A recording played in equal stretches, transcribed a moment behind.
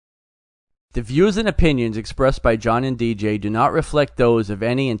The views and opinions expressed by John and DJ do not reflect those of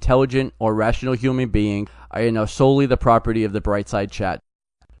any intelligent or rational human being and are solely the property of the Brightside Chat.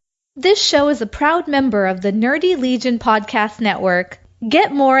 This show is a proud member of the Nerdy Legion Podcast Network.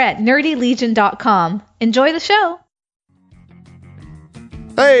 Get more at nerdylegion.com. Enjoy the show.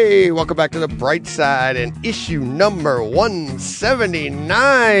 Hey, welcome back to the Bright Side and issue number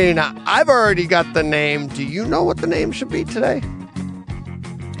 179. I've already got the name. Do you know what the name should be today?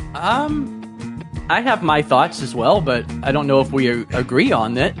 I have my thoughts as well, but I don't know if we agree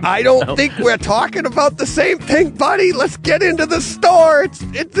on it. I don't think we're talking about the same thing, buddy. Let's get into the store.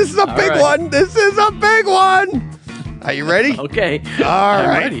 This is a big one. This is a big one. Are you ready? Okay. All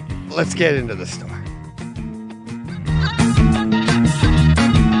right. Ready. Let's get into the store.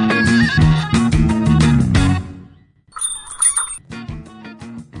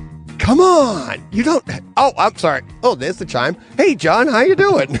 Come on. You don't... Oh, I'm sorry. Oh, there's the chime. Hey, John, how you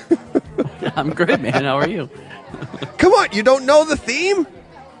doing? I'm good, man. How are you? Come on, you don't know the theme?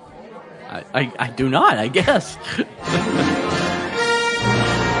 I do not, I guess.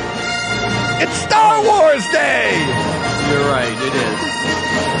 It's Star Wars Day! You're right, it is.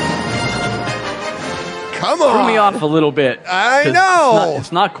 Come on! Threw me off a little bit. I know!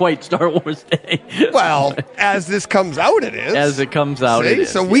 It's not quite Star Wars Day. Well, as this comes out, it is. As it comes out, it is.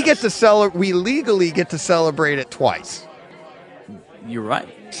 So we get to we legally get to celebrate it twice. You're right.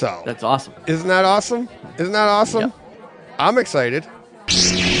 So that's awesome. Isn't that awesome? Isn't that awesome? Yep. I'm excited.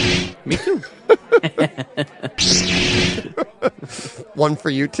 Me too. One for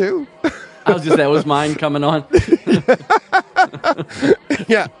you too. I was just that was mine coming on.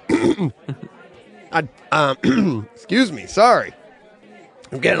 Yeah. Excuse me. Sorry.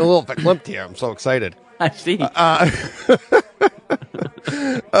 I'm getting a little verklempt here. I'm so excited. I see. Yeah.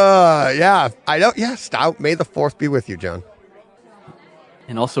 I don't. Yeah. May the 4th be with you, John.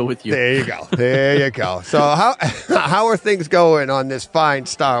 And also with you. There you go. There you go. So how are things going on this fine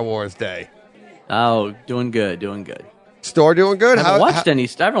Star Wars Day? Oh, doing good, doing good. Store doing good? I haven't watched any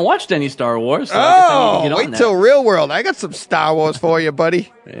Star Wars. So wait till Real World. I got some Star Wars for you,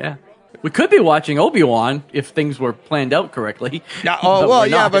 buddy. Yeah. We could be watching Obi-Wan if things were planned out correctly.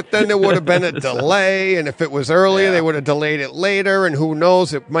 Yeah, but then there would have been a delay, and if it was earlier, they would have delayed it later, and who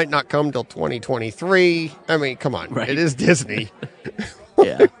knows, it might not come till 2023. I mean, come on. Right. It is Disney.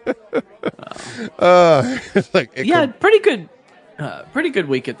 Yeah. Pretty good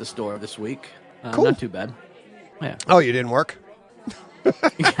week at the store this week. Cool. Not too bad. Yeah. Oh, you didn't work?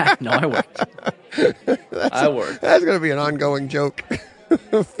 No, I worked. I worked. That's going to be an ongoing joke.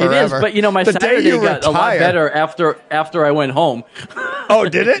 It is, but my Saturday got a lot better after I went home. Oh,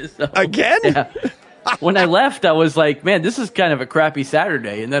 did it? So, again? Yeah. When I left, I was like, man, this is kind of a crappy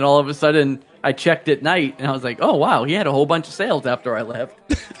Saturday. And then all of a sudden, I checked at night, and I was like, oh, wow, he had a whole bunch of sales after I left.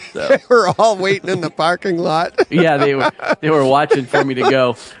 So. They were all waiting in the parking lot. Yeah, they were watching for me to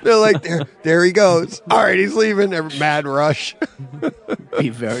go. They're like, there he goes. All right, he's leaving. Mad rush. Be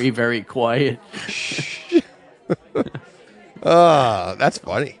very, very quiet. That's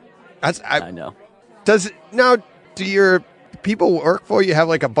funny. I know. Do your people work for you have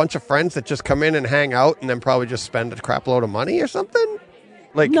like a bunch of friends that just come in and hang out and then probably just spend a crap load of money or something?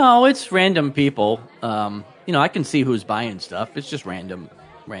 No, it's random people. I can see who's buying stuff. It's just random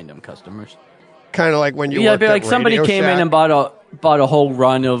customers. Kind of like when you worked at somebody came in and bought a whole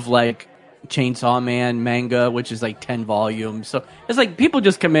run of like Chainsaw Man manga, which is like 10 volumes. So it's like people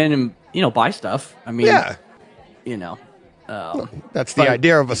just come in and buy stuff. I mean, yeah, that's the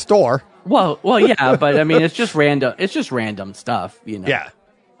idea of a store. Well, yeah, but I mean, it's just random. It's just random stuff, Yeah.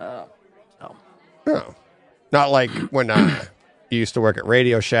 No, not like when you used to work at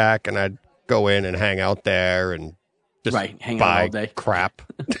Radio Shack, and I'd go in and hang out there and just hang out all day. Crap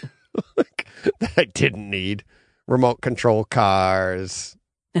that I didn't need. Remote control cars,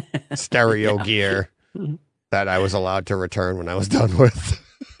 stereo gear that I was allowed to return when I was done with.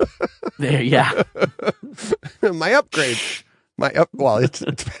 There, yeah. My upgrade. Well, it's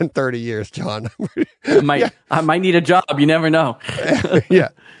been 30 years, John. I might need a job. You never know. Yeah.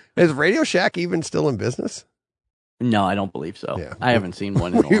 Is Radio Shack even still in business? No, I don't believe so. Yeah. I haven't seen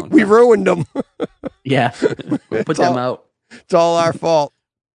one in a long time. We ruined them. Yeah. Put them out. It's all our fault.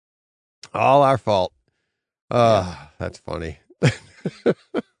 All our fault. That's funny.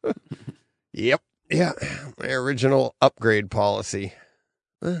 Yep. Yeah. My original upgrade policy.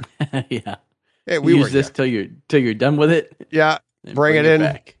 Yeah. Hey, use this till you're done with it. Yeah. Bring it in.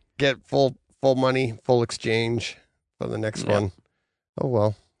 Back. Get full money, full exchange for the next one. Oh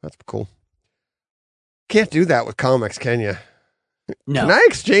well, that's cool. Can't do that with comics, can you? No. Can I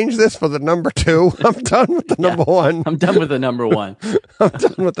exchange this for the number 2? I'm done with the number 1. I'm done with the number 1. I'm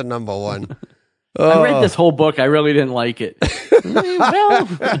done with the number 1. I read this whole book. I really didn't like it. Well,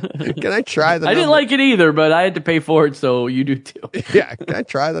 can I try the I didn't like it either, but I had to pay for it, so you do too. Yeah, can I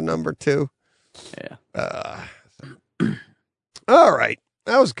try the number 2? Yeah. All right.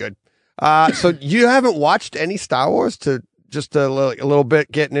 That was good. So you haven't watched any Star Wars to just a little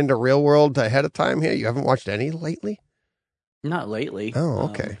bit getting into real world ahead of time here? You haven't watched any lately? Not lately. Oh,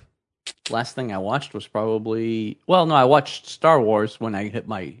 okay. Last thing I watched was probably... Well, no, I watched Star Wars when I hit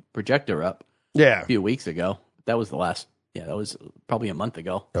my projector up. Yeah. A few weeks ago. That was the last... Yeah, that was probably a month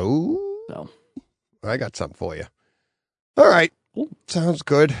ago. Oh. So I got something for you. All right. Cool. Sounds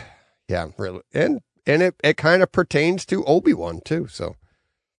good. Yeah, really. And it kind of pertains to Obi-Wan, too, so...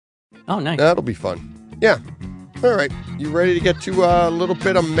 Oh, nice. That'll be fun. Yeah. All right. You ready to get to a little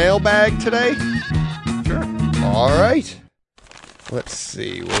bit of mailbag today? Sure. All right. Let's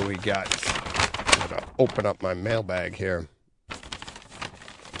see what we got. I'm going to open up my mailbag here.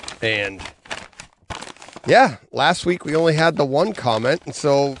 And, yeah, last week we only had the one comment, and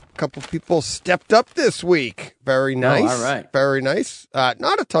so a couple people stepped up this week. Very nice. Oh, all right. Very nice.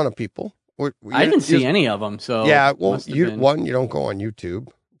 Not a ton of people. I didn't see any of them, so... Yeah, well, you don't go on YouTube.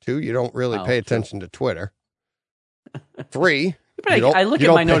 2, you don't really pay attention to Twitter. 3, but I look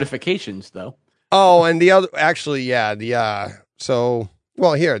at my notifications, though. Oh, and the other, actually, yeah, so,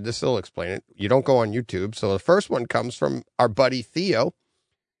 well, here, this will explain it. You don't go on YouTube. So the first one comes from our buddy Theo.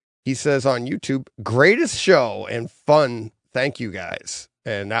 He says on YouTube, greatest show and fun. Thank you, guys.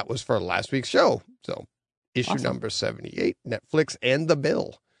 And that was for last week's show. So issue number 78, Netflix and the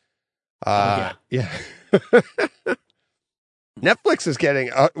bill. Yeah. Netflix is getting,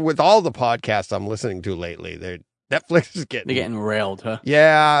 with all the podcasts I'm listening to lately, Netflix is They're getting railed, huh?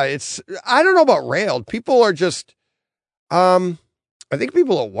 Yeah, I don't know about railed. People are just, I think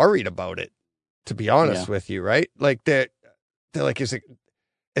people are worried about it, to be honest with you, right? Like they're like, is it,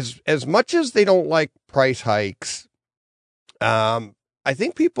 as much as they don't like price hikes, I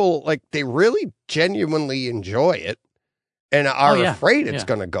think people they really genuinely enjoy it and are afraid it's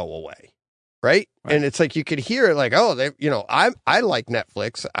going to go away. Right? And it's like, you could hear it like, oh, I like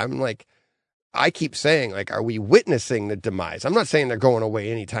Netflix. I'm like, I keep saying, like, are we witnessing the demise? I'm not saying they're going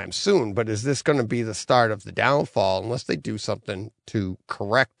away anytime soon, but is this going to be the start of the downfall unless they do something to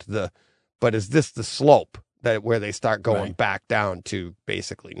correct but is this the slope where they start going back down to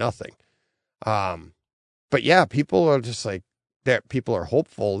basically nothing? But yeah, people are just like, people are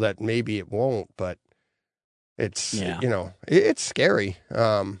hopeful that maybe it won't, but it's, it's scary.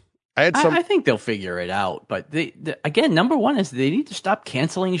 I think they'll figure it out, but again, number one is they need to stop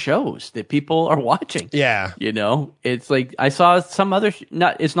canceling shows that people are watching. Yeah, it's like I saw some other.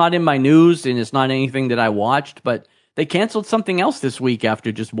 It's not in my news and it's not anything that I watched, but they canceled something else this week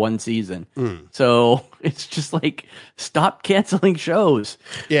after just one season. So it's just like stop canceling shows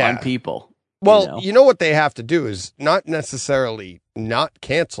on people. Well, you know what they have to do is not necessarily not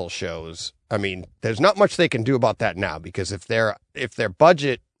cancel shows. I mean, there's not much they can do about that now because if their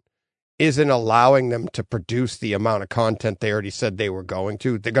budget isn't allowing them to produce the amount of content they already said they were going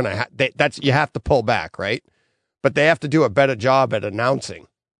to, they're going to you have to pull back, right? But they have to do a better job at announcing.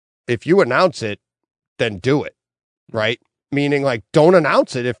 If you announce it, then do it, right? Meaning like, don't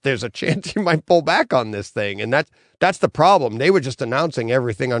announce it if there's a chance you might pull back on this thing. And that's the problem. They were just announcing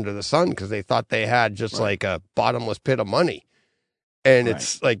everything under the sun because they thought they had just like a bottomless pit of money. And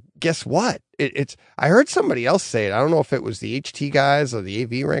it's like, guess what? I heard somebody else say it. I don't know if it was the HT guys or the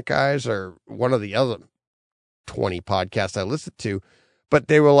AV Rank guys or one of the other 20 podcasts I listened to, but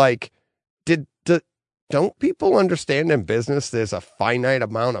they were like, don't people understand in business there's a finite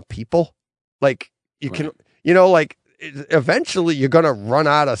amount of people? Like you can, like eventually you're going to run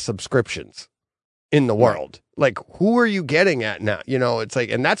out of subscriptions in the world. Like who are you getting at now? It's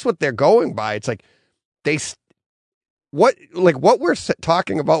like, and that's what they're going by. It's like what we're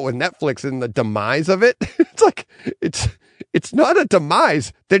talking about with Netflix and the demise of it, it's like, it's not a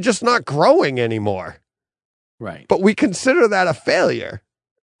demise. They're just not growing anymore. Right. But we consider that a failure,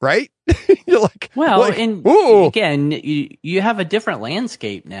 right? You're like, well, again, you have a different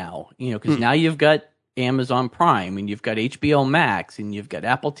landscape now, because now you've got Amazon Prime and you've got HBO Max and you've got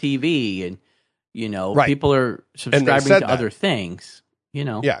Apple TV and, people are subscribing to other things,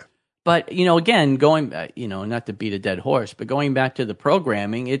 Yeah. But, again, going, not to beat a dead horse, but going back to the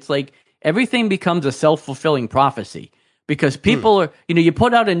programming, it's like everything becomes a self-fulfilling prophecy because people are, you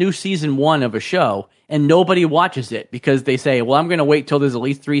put out a new season 1 of a show and nobody watches it because they say, well, I'm going to wait till there's at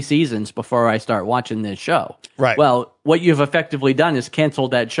least 3 seasons before I start watching this show. Right. Well, what you've effectively done is canceled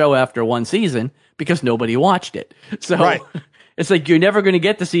that show after 1 season because nobody watched it. So It's like you're never going to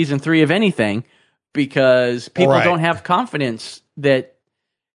get to season 3 of anything because people don't have confidence that,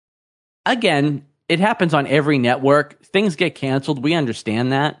 again, it happens on every network. Things get canceled. We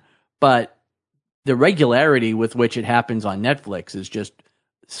understand that. But the regularity with which it happens on Netflix is just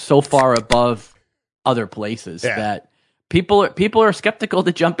so far above other places that people are skeptical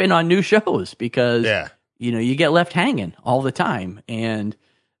to jump in on new shows because you get left hanging all the time. And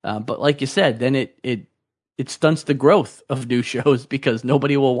but like you said, then it stunts the growth of new shows because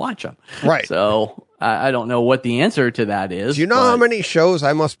nobody will watch them. Right. So I don't know what the answer to that is. Do you know how many shows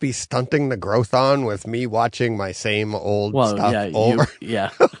I must be stunting the growth on with me watching my same old stuff over?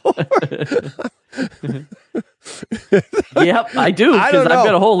 Yep, I do, because I've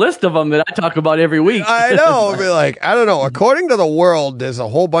got a whole list of them that I talk about every week. I know. I'll be like, I don't know. According to the world, there's a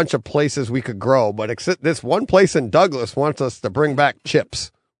whole bunch of places we could grow, but except this one place in Douglas wants us to bring back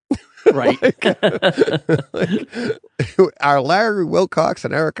chips. Right. Are Larry Wilcox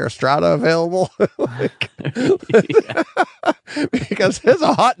and Eric Estrada available? Because there's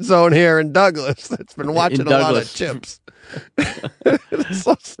a hot zone here in Douglas that's been watching a lot of chips. It's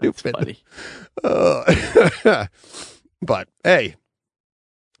so stupid. But hey,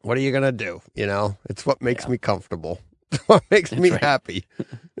 what are you gonna do? It's what makes me comfortable. It's what makes me happy.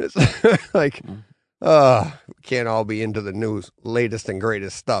 It's like, we can't all be into the news, latest and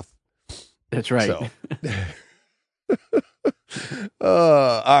greatest stuff. That's right. So.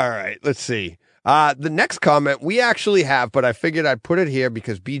 All right. Let's see. The next comment we actually have, but I figured I'd put it here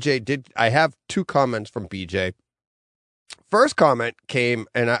because BJ did. I have 2 comments from BJ. First comment came,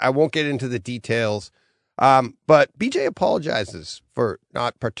 and I won't get into the details, but BJ apologizes for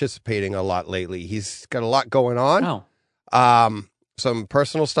not participating a lot lately. He's got a lot going on. Some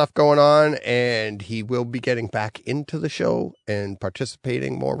personal stuff going on, and he will be getting back into the show and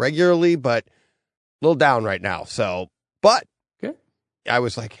participating more regularly, but a little down right now. So, but I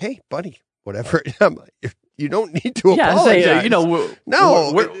was like, hey, buddy, whatever. You don't need to apologize.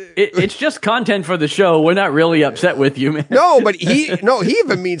 It's just content for the show. We're not really upset with you, man. But he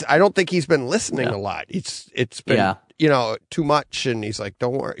even means I don't think he's been listening a lot. It's been, too much. And he's like,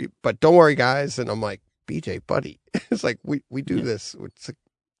 don't worry, guys. And I'm like, BJ, buddy, it's like, we do this.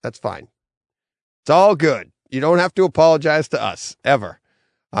 That's fine. It's all good. You don't have to apologize to us ever.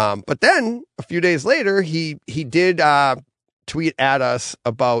 But then a few days later, he did tweet at us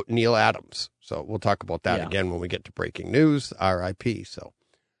about Neil Adams. So we'll talk about that again when we get to breaking news, RIP. So,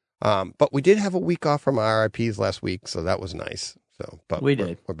 but we did have a week off from RIPs last week. So that was nice. So, but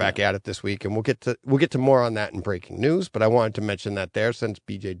we're back at it this week, and we'll get to more on that in breaking news. But I wanted to mention that there since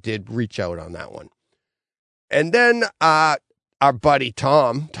BJ did reach out on that one. And then our buddy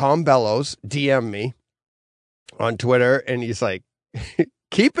Tom Bellows DM'd me on Twitter, and he's like,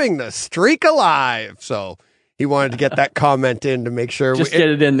 keeping the streak alive. So he wanted to get that comment in to make sure. Just get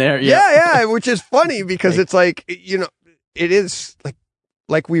it in there. Yeah, which is funny because it's like, it is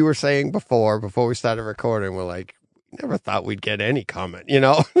like we were saying before we started recording, we're like, never thought we'd get any comment,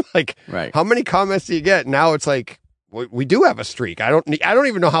 like, how many comments do you get? Now it's like, we do have a streak. I don't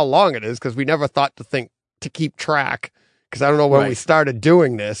even know how long it is because we never thought to keep track, because I don't know when we started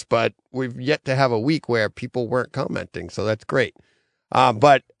doing this, but we've yet to have a week where people weren't commenting. So that's great.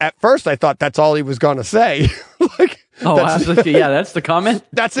 But at first I thought that's all he was going to say. That's the comment.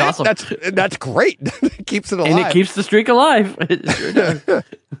 That's it. Awesome. That's great. It keeps it alive. And it keeps the streak alive. It sure does.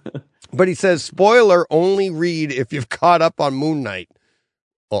 But he says, spoiler, only read if you've caught up on Moon Knight.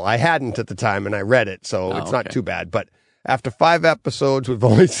 Well, I hadn't at the time and I read it, so it's not too bad. But after 5 episodes, we've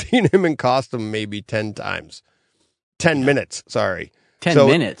only seen him in costume maybe 10 times. 10 minutes, sorry. 10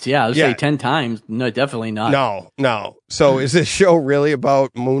 minutes, I would say 10 times. No, definitely not. No. So is this show really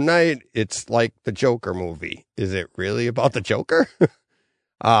about Moon Knight? It's like the Joker movie. Is it really about the Joker?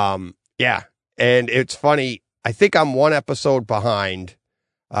 Yeah. And it's funny. I think I'm 1 episode behind.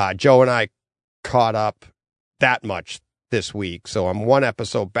 Joe and I caught up that much this week. So I'm 1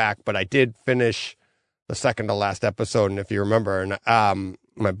 episode back, but I did finish the second to last episode. And if you remember,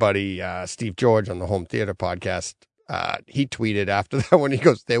 my buddy Steve George on the Home Theater podcast, he tweeted after that one, he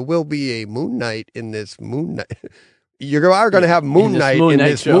goes, there will be a Moon Knight in this Moon Knight. You are going to have Moon Knight in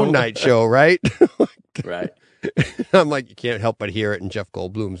this Moon Knight show, right? Right. I'm like, you can't help but hear it in Jeff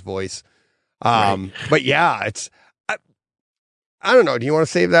Goldblum's voice. But yeah, it's, I don't know. Do you want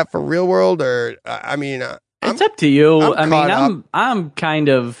to save that for Real World or, it's up to you. I'm kind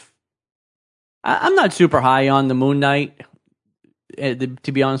of, I'm not super high on the Moon Knight,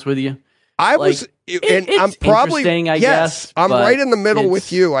 to be honest with you. I'm probably, I guess. I'm right in the middle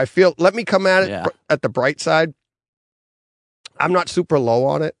with you. I feel, let me come at it at the bright side. I'm not super low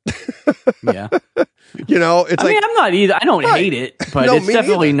on it. Yeah. You know, it's I mean, I'm not either. I don't hate it, but No, it's me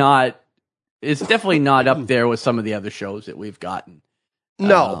definitely neither. not. It's definitely not up there with some of the other shows that we've gotten.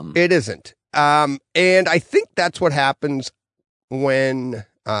 No, it isn't. And I think that's what happens when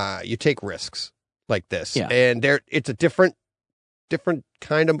you take risks like this. Yeah. And it's a different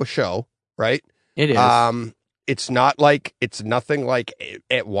kind of a show, right? It is. It's nothing like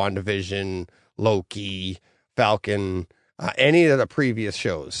at WandaVision, Loki, Falcon, any of the previous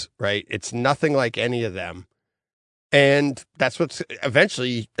shows, right? It's nothing like any of them. And that's what's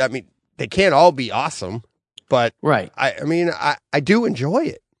eventually, I mean, they can't all be awesome, but right. I do enjoy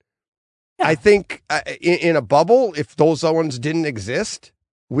it. Yeah. I think in a bubble, if those ones didn't exist,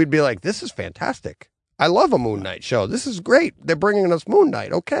 we'd be like, this is fantastic. I love a Moon Knight show. This is great. They're bringing us Moon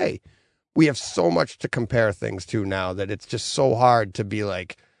Knight. Okay. We have so much to compare things to now that it's just so hard to be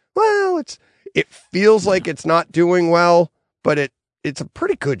like, well, it feels like it's not doing well, but it's a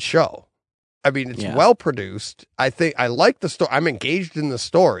pretty good show. I mean, it's well produced. I think I like the story. I'm engaged in the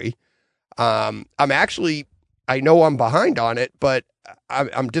story. I know I'm behind on it, but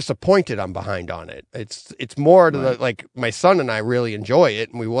I'm disappointed I'm behind on it. It's more to the, like, my son and I really enjoy it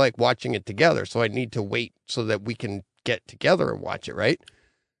and we like watching it together. So I need to wait so that we can get together and watch it. Right.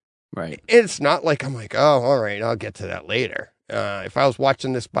 Right. It's not like I'm like, oh, all right, I'll get to that later. If I was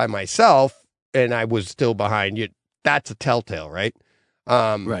watching this by myself and I was still behind you, that's a telltale, right?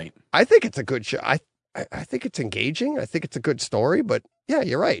 Right. I think it's a good show. I think it's engaging. I think it's a good story, but yeah,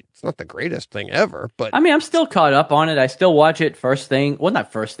 you're right. It's not the greatest thing ever, but I mean, I'm still caught up on it. I still watch it first thing. Well,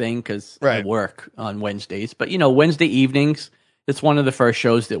 not first thing because I work on Wednesdays, but Wednesday evenings, it's one of the first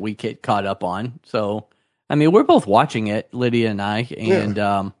shows that we get caught up on. So, I mean, we're both watching it, Lydia and I,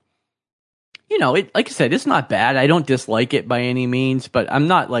 and, like I said, it's not bad. I don't dislike it by any means, but I'm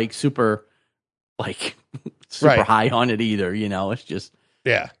not like super high on it either. It's just,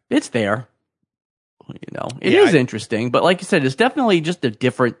 it's there. It is interesting, but like I said, it's definitely just a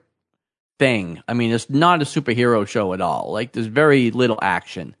different thing. I mean, it's not a superhero show at all. Like, there's very little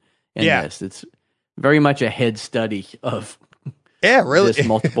action in this. It's very much a head study of this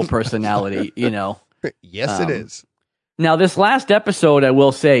multiple personality, Yes, it is. Now, this last episode, I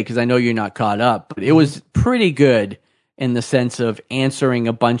will say, because I know you're not caught up, but it was pretty good in the sense of answering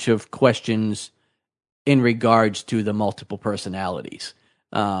a bunch of questions in regards to the multiple personalities.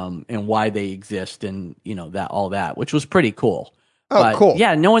 And why they exist, and all that, which was pretty cool. Cool.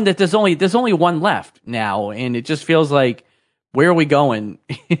 Yeah, knowing that there's only one left now, and it just feels like, where are we going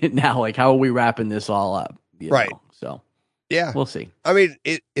now? Like, how are we wrapping this all up? Right. So yeah, we'll see. I mean,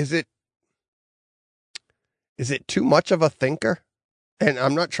 is it too much of a thinker? And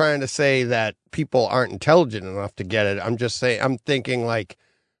I'm not trying to say that people aren't intelligent enough to get it. I'm just saying, I'm thinking like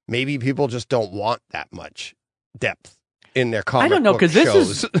maybe people just don't want that much depth in their comic book shows. I don't know, because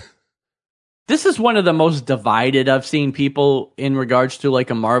this is one of the most divided I've seen people in regards to like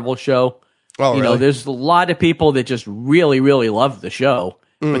a Marvel show. Oh, really? There's a lot of people that just really, really love the show,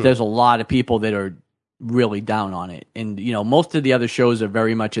 but there's a lot of people that are really down on it. And, most of the other shows are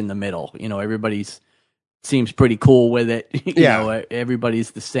very much in the middle. Everybody's seems pretty cool with it.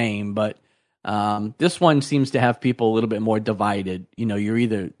 Everybody's the same, but this one seems to have people a little bit more divided. They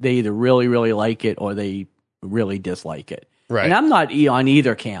either really, really like it or they really dislike it. Right. And I'm not on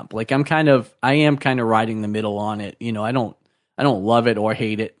either camp. Like, I am kind of riding the middle on it. I don't love it or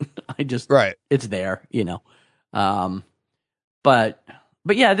hate it. I just, it's there, but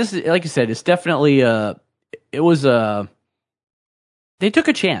yeah, this is, like I said, it's definitely they took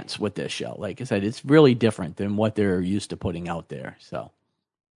a chance with this show. Like I said, it's really different than what they're used to putting out there. So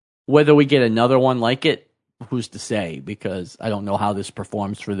whether we get another one like it, who's to say? Because I don't know how this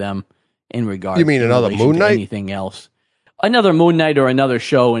performs for them in regard. You mean another Moon Knight? Anything else? Another Moon Knight or another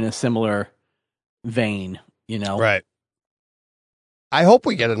show in a similar vein, Right. I hope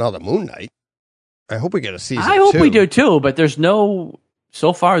we get another Moon Knight. I hope we get a season 2. I hope we do too, but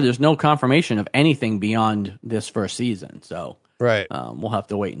so far there's no confirmation of anything beyond this first season. So we'll have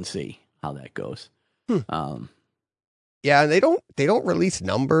to wait and see how that goes. Yeah, and they don't release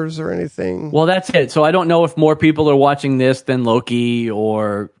numbers or anything. Well, that's it. So I don't know if more people are watching this than Loki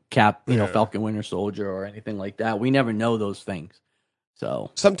or Falcon Winter Soldier or anything like that. We never know those things.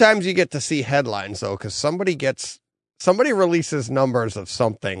 So sometimes you get to see headlines though, because somebody releases numbers of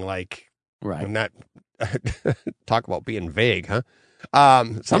something like, and that talk about being vague, huh?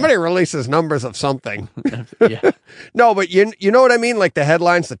 Somebody releases numbers of something. No, but you know what I mean? Like the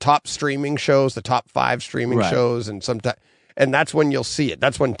headlines, the top streaming shows, the top 5 streaming shows, and and that's when you'll see it.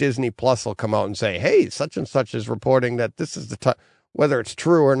 That's when Disney Plus will come out and say, hey, such and such is reporting that this is the top, whether it's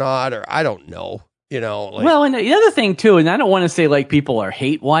true or not, or I don't know. Well, and the other thing too, and I don't want to say like people are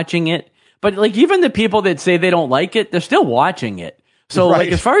hate watching it, but like even the people that say they don't like it, they're still watching it. So like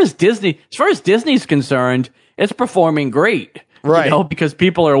as far as Disney's concerned, it's performing great, right? Because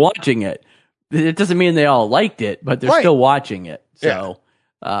people are watching it. It doesn't mean they all liked it, but they're still watching it. So,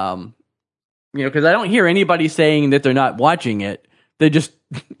 because I don't hear anybody saying that they're not watching it. They just,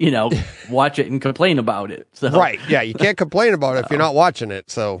 watch it and complain about it. So. Right. Yeah. You can't complain about it if you're not watching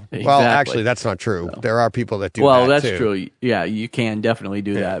it. So, exactly. Well, actually, that's not true. So. There are people that do that. Well, that's too. true. Yeah. You can definitely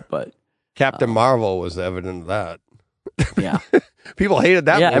do that. But Captain Marvel was evident of that. Yeah. People hated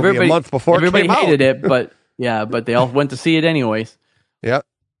that movie a month before it came out. Everybody hated it, but they all went to see it anyways. Yep.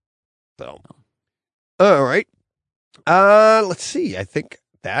 So, all right. Let's see. I think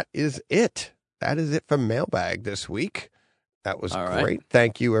that is it. That is it for Mailbag this week. That was great. Right.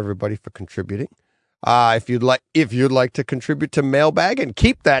 Thank you, everybody, for contributing. If you'd like to contribute to Mailbag and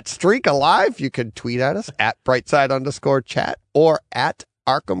keep that streak alive, you can tweet at us at brightside_chat or at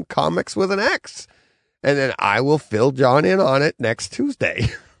Arkham Comics with an X. And then I will fill John in on it next Tuesday.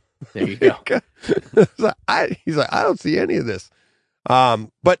 There you go. He's like, I don't see any of this.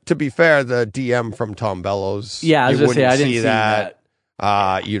 But to be fair, the DM from Tom Bellows, I was going to say, I didn't see that.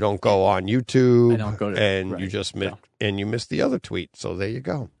 You don't go on YouTube. I don't go to, and you just and you missed the other tweet. So there you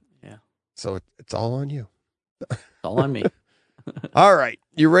go. Yeah. So it's all on you. It's all on me. All right.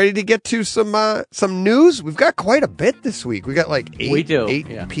 You ready to get to some news? We've got quite a bit this week. We got like eight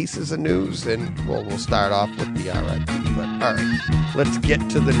pieces of news, and we'll start off with the RIP. But all right, let's get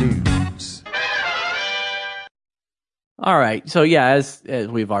to the news. All right. So as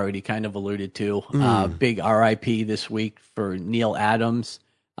we've already kind of alluded to, big RIP this week for Neal Adams.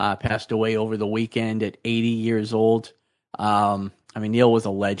 Passed away over the weekend at 80 years old. Neal was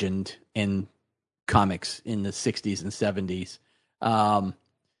a legend in comics in the 60s and 70s.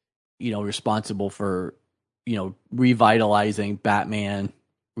 Responsible for, revitalizing Batman,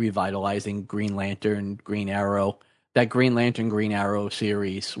 revitalizing Green Lantern, Green Arrow. That Green Lantern, Green Arrow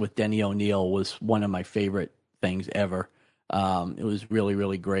series with Denny O'Neil was one of my favorite things ever. It was really,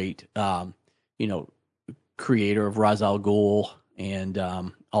 really great. Creator of Ra's al Ghul and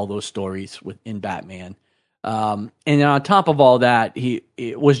all those stories in Batman. And on top of all that,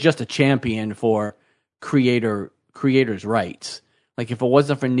 it was just a champion for creators' rights. Like if it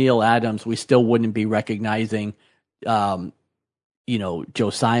wasn't for Neal Adams, we still wouldn't be recognizing, Joe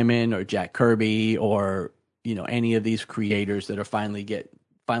Simon or Jack Kirby or any of these creators that are finally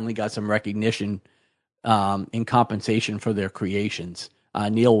got some recognition in compensation for their creations.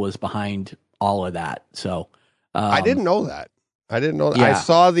 Neal was behind all of that. So I didn't know that. Yeah, I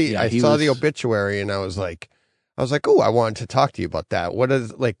saw the obituary and I was like, oh, I wanted to talk to you about that. What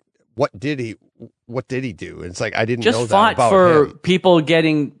did he do? And it's like, I didn't know that about him.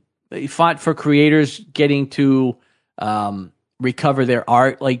 He fought for creators getting to recover their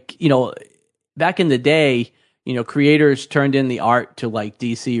art. Like, back in the day, creators turned in the art to like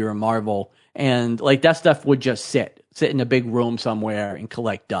DC or Marvel, and like that stuff would just sit in a big room somewhere and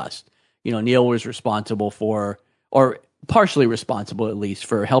collect dust. Neal was responsible for, or partially responsible at least,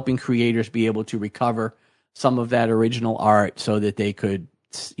 for helping creators be able to recover some of that original art so that they could,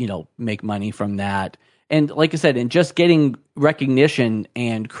 make money from that. And like I said, and just getting recognition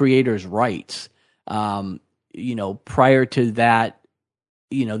and creators' rights. Prior to that,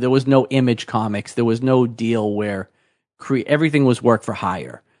 there was no Image Comics. There was no deal where everything was work for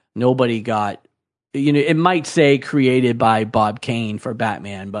hire. Nobody got, it might say created by Bob Kane for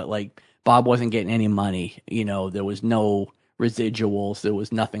Batman, but like Bob wasn't getting any money. There was no residuals. There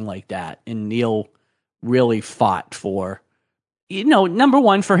was nothing like that. And Neal really fought for, number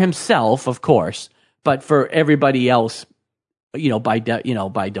one, for himself, of course, but for everybody else, by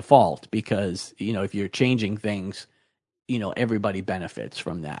default, because, if you're changing things, everybody benefits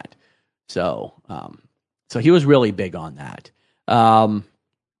from that. So he was really big on that. And,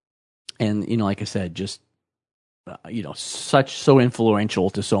 like I said, just, so influential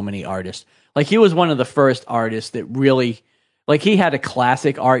to so many artists. Like he was one of the first artists that really, like he had a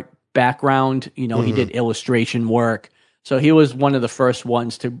classic art background, he did illustration work. So he was one of the first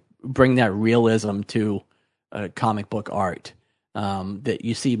ones to bring that realism to comic book art that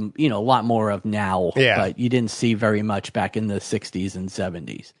you see, a lot more of now, but you didn't see very much back in the 60s and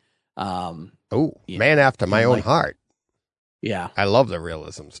 70s. Man after my own heart. Yeah. I love the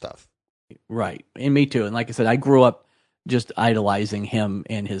realism stuff. Right. And me too. And like I said, I grew up just idolizing him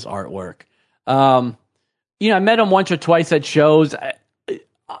and his artwork. I met him once or twice at shows.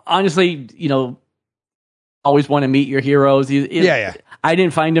 Honestly, always want to meet your heroes. I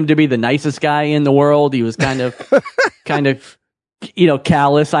didn't find him to be the nicest guy in the world. He was kind of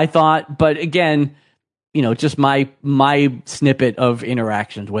callous, I thought. But again, just my snippet of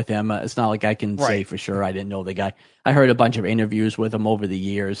interactions with him. It's not like I can say for sure I didn't know the guy. I heard a bunch of interviews with him over the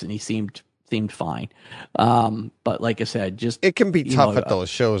years, and he seemed fine. But like I said, just it can be tough at those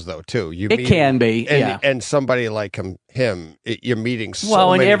shows though too. It can be, and somebody like him, you're meeting so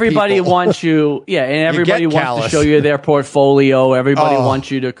well, and many everybody people. wants you, and everybody wants to show you their portfolio. Everybody wants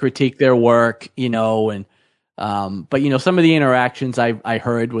you to critique their work, and. But some of the interactions I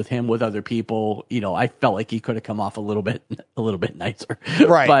heard with him with other people, I felt like he could have come off a little bit nicer.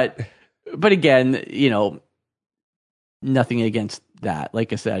 Right. But again, nothing against that.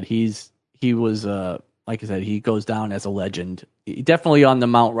 Like I said, he was like I said, he goes down as a legend. Definitely on the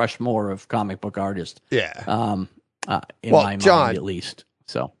Mount Rushmore of comic book artists. Yeah. In my mind, John, at least.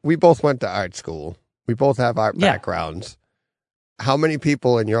 So we both went to art school. We both have art backgrounds. How many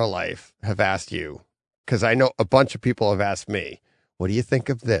people in your life have asked you? Because I know a bunch of people have asked me, what do you think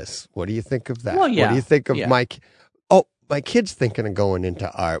of this? What do you think of that? Well, yeah. What do you think of my kid's thinking of going into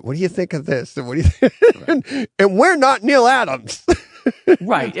art. What do you think of this? And what do you think? And we're not Neal Adams.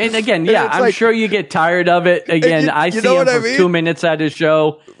 Right. And again, I'm sure you get tired of it. Again, I see him for 2 minutes at his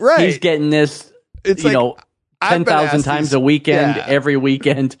show. Right. He's getting this, 10,000 times a weekend, every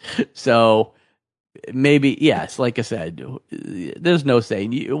weekend. So maybe, yes, like I said, there's no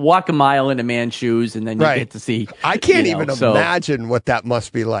saying. You walk a mile in a man's shoes and then you get to see. I can't even imagine what that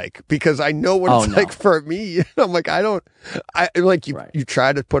must be like, because I know what it's like for me. I'm like, you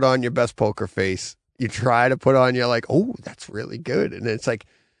try to put on your best poker face. You try to put on, you're like, oh, that's really good. And it's like,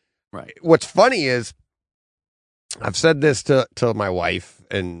 right. What's funny is I've said this to my wife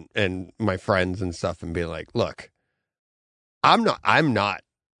and my friends and stuff, and be like, look, I'm not,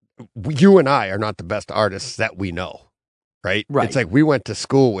 you and I are not the best artists that we know. Right. It's like, we went to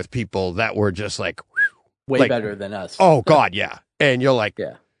school with people that were just like, way better than us. Oh God. Yeah. And you're like,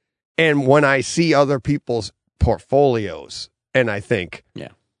 yeah. And when I see other people's portfolios and I think,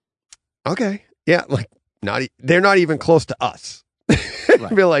 okay. Yeah, like they're not even close to us.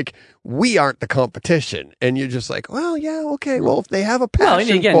 Right. Be like, we aren't the competition, and you're just like, well, yeah, okay. Well, if they have a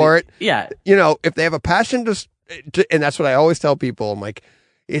passion for it, if they have a passion to, and that's what I always tell people. I'm like,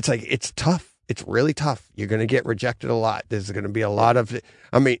 it's tough. It's really tough. You're going to get rejected a lot. There's going to be a lot of,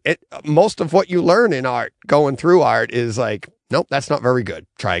 most of what you learn in art, going through art, is like, nope, that's not very good.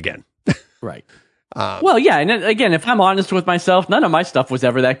 Try again. Right. And again, if I'm honest with myself, none of my stuff was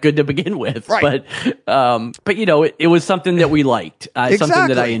ever that good to begin with. Right. But it was something that we liked, something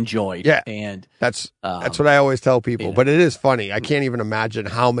that I enjoyed. Yeah, and that's what I always tell people. But it is funny. I can't even imagine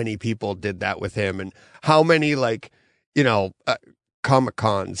how many people did that with him, and how many Comic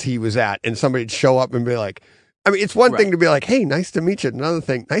Cons he was at, and somebody'd show up and be like, it's one thing to be like, hey, nice to meet you. Another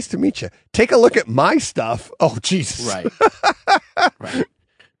thing, nice to meet you. Take a look at my stuff. Oh, Jesus. Right. Right.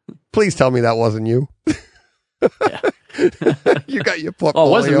 Please tell me that wasn't you. Yeah. You got your portfolio. Oh,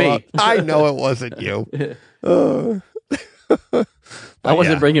 it wasn't me. Up. I know it wasn't you. I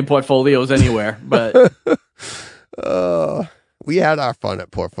wasn't bringing portfolios anywhere, but we had our fun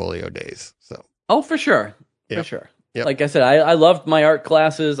at portfolio days. So. Oh, for sure. Yep. For sure. Yep. Like I said, I loved my art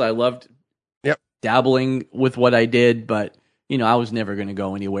classes. I loved dabbling with what I did, but I was never going to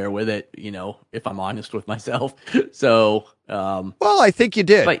go anywhere with it, if I'm honest with myself. So, well, I think you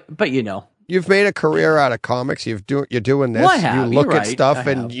did. But you've made a career out of comics. You're doing this. Well, I have. You look You're at stuff,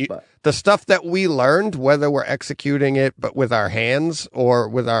 the stuff that we learned, whether we're executing it, but with our hands or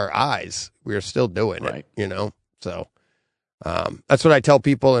with our eyes, we're still doing it. So, that's what I tell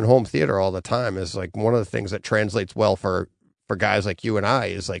people in home theater all the time. Is like, one of the things that translates well for guys like you and I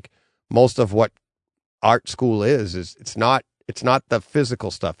is like, most of what art school is it's not the physical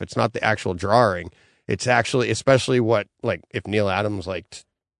stuff. It's not the actual drawing. It's actually, especially what, like, if Neal Adams liked,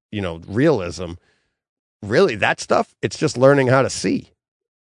 realism, really that stuff, it's just learning how to see.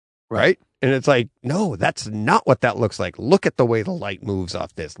 Right. And it's like, no, that's not what that looks like. Look at the way the light moves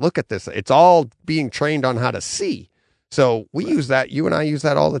off this. Look at this. It's all being trained on how to see. So we use that. You and I use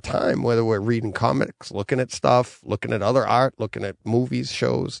that all the time, whether we're reading comics, looking at stuff, looking at other art, looking at movies,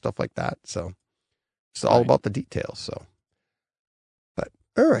 shows, stuff like that. So it's all about the details. So.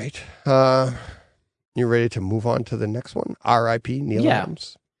 All right. You ready to move on to the next one? R.I.P. Neal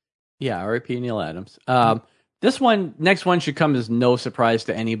Adams. Yeah, R.I.P. Neal Adams. Next one should come as no surprise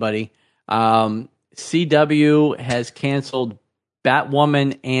to anybody. CW has canceled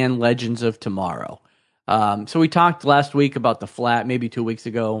Batwoman and Legends of Tomorrow. So we talked last week about maybe 2 weeks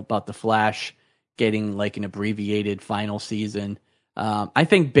ago, about the Flash getting like an abbreviated final season. I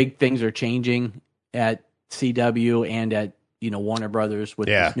think big things are changing at CW and at Warner Brothers with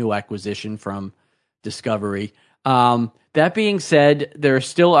this new acquisition from Discovery. That being said, there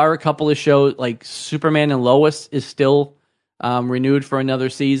still are a couple of shows, like Superman and Lois is still renewed for another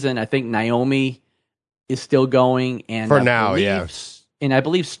season. I think Naomi is still going, and for now, and I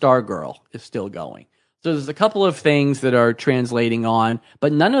believe Stargirl is still going. So there's a couple of things that are translating on,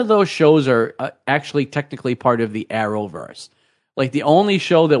 but none of those shows are actually technically part of the Arrowverse. Like the only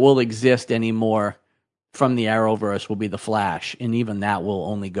show that will exist anymore from the Arrowverse will be The Flash, and even that will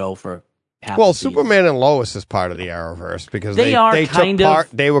only go for half a season. Superman and Lois is part of the Arrowverse because they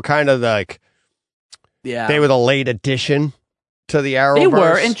were kind of like, they were the late addition to the Arrowverse. They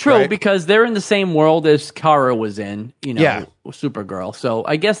were, and true, because they're in the same world as Kara was in, Supergirl. So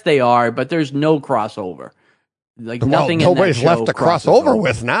I guess they are, but there's no crossover. Like nothing. Nobody's left to cross over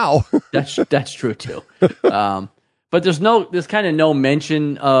with now. That's true too. But there's kind of no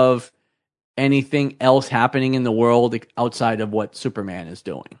mention of anything else happening in the world outside of what Superman is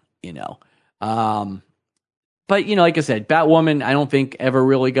doing. But like I said, Batwoman, I don't think ever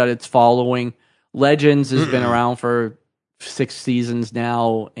really got its following. Legends has been around for 6 seasons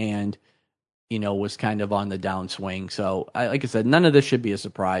now, and was kind of on the downswing. So, like I said, none of this should be a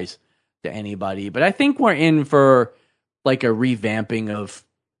surprise to anybody. But I think we're in for like a revamping of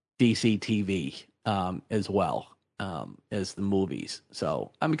DC TV as well as the movies.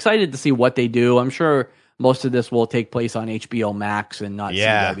 So I'm excited to see what they do. I'm sure most of this will take place on HBO Max and not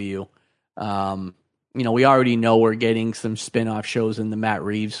CW. We already know we're getting some spin-off shows in the Matt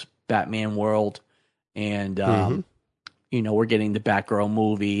Reeves Batman world, and we're getting the Batgirl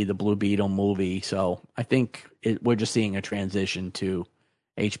movie, the Blue Beetle movie. So I think we're just seeing a transition to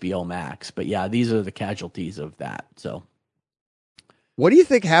HBO Max. But yeah, these are the casualties of that. So what do you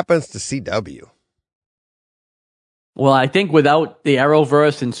think happens to CW? Well, I think without the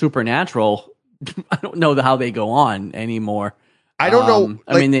Arrowverse and Supernatural, I don't know how they go on anymore. I don't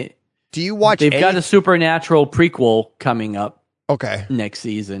know. Do you watch? They've got a Supernatural prequel coming up. Okay. Next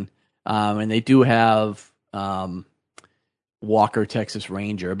season, and they do have Walker, Texas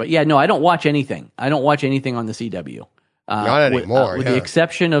Ranger. But yeah, no, I don't watch anything. I don't watch anything on the CW. Not anymore. With the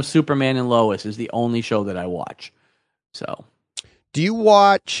exception of Superman and Lois is the only show that I watch. So, do you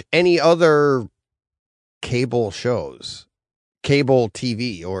watch any other cable shows, cable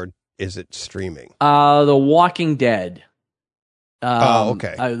TV, or is it streaming? The Walking Dead.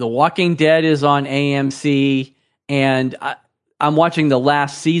 Okay. The Walking Dead is on AMC, and I'm watching the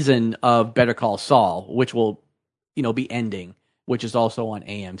last season of Better Call Saul, which will, be ending, which is also on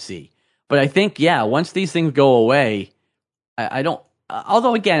AMC. But I think, once these things go away, I don't.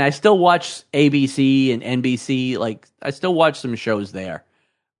 Although again, I still watch ABC and NBC. Like I still watch some shows there,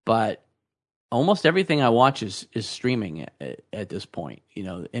 but almost everything I watch is streaming at this point,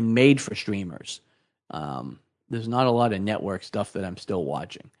 and made for streamers. There's not a lot of network stuff that I'm still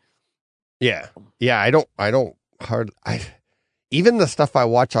watching. Yeah. I don't even the stuff I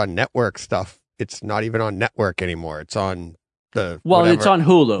watch on network stuff, it's not even on network anymore. It's on it's on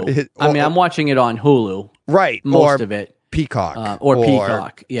Hulu. I'm watching it on Hulu. Right. Most of it. Peacock. Or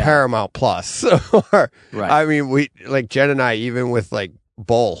Peacock. Yeah. Paramount Plus. Right. I mean, we, like Jen and I, even with like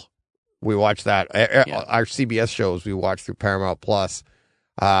Bull, we watch that. Our CBS shows we watch through Paramount Plus.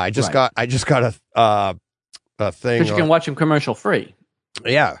 I just got a thing. Because you can watch them commercial free.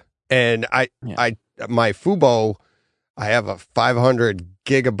 Yeah. And my Fubo, I have a 500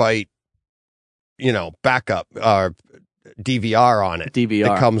 gigabyte, backup DVR on it.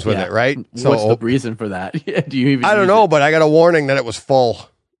 DVR. It comes with it, right? So what's the reason for that? Do you even? I don't know, but I got a warning that it was full.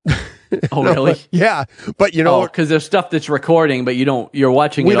 Oh, really? Yeah, but because there's stuff that's recording, but you're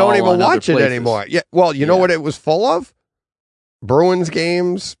watching. We it don't all even watch it anymore. Yeah. Well, you know what it was full of? Bruins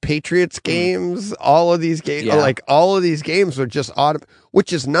games, Patriots games, all of these games, all of these games are just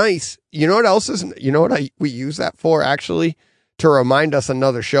which is nice. You know what else is? You know what we use that for actually? To remind us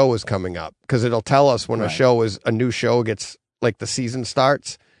another show is coming up, because it'll tell us when a new show gets, like, the season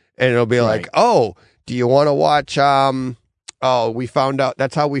starts, and it'll be like, oh, do you want to watch? We found out.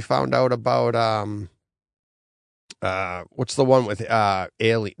 That's how we found out about what's the one with the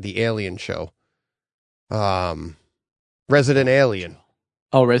Alien show, Resident Alien.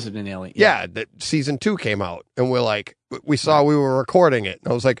 Oh, Resident Alien. Yeah, season 2 came out, and we're like, we saw we were recording it,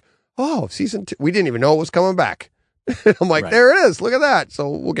 and I was like, oh, season 2. We didn't even know it was coming back. I'm like, there it is. Look at that. So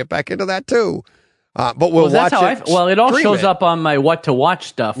we'll get back into that too. But we'll watch it. It all shows up on my what to watch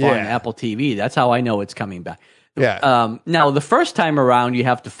stuff on Apple TV. That's how I know it's coming back. Yeah. Now, the first time around, you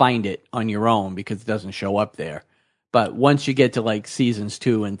have to find it on your own because it doesn't show up there. But once you get to like seasons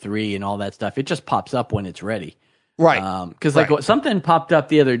 2 and 3 and all that stuff, it just pops up when it's ready. Right. Because something popped up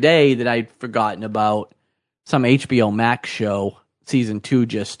the other day that I'd forgotten about. Some HBO Max show, season 2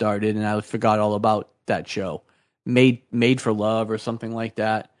 just started, and I forgot all about that show. Made for Love or something like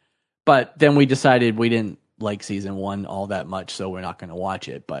that. But then we decided we didn't like season 1 all that much, so we're not going to watch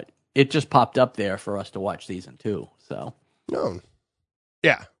it. But it just popped up there for us to watch season 2. So no,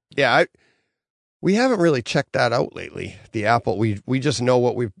 yeah. We haven't really checked that out lately. The Apple, we just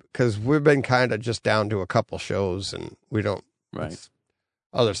know because we've been kind of just down to a couple shows and we don't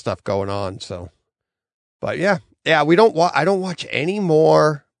other stuff going on. So, but yeah, I don't watch any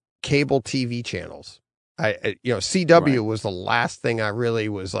more cable TV channels. CW was the last thing I really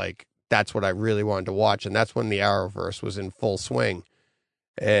was like, that's what I really wanted to watch. And that's when the Arrowverse was in full swing.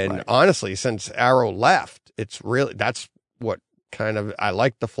 And honestly, since Arrow left, that's what kind of, I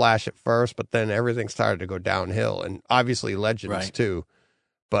liked the Flash at first, but then everything started to go downhill, and obviously Legends too.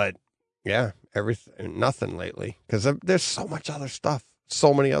 But yeah, nothing lately because there's so much other stuff,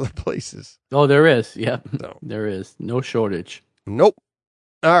 so many other places. Oh, there is. Yep. So. There is no shortage. Nope.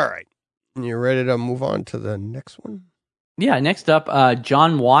 All right. You ready to move on to the next one? Yeah. Next up,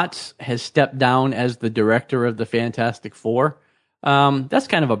 John Watts has stepped down as the director of the Fantastic Four. That's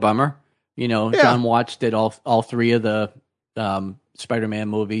kind of a bummer. John Watts did all 3 of the Spider-Man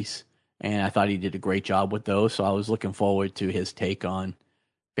movies, and I thought he did a great job with those. So I was looking forward to his take on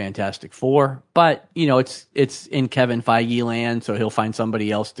Fantastic Four. But it's in Kevin Feige land, so he'll find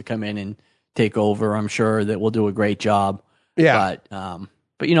somebody else to come in and take over. I'm sure that will do a great job. Yeah.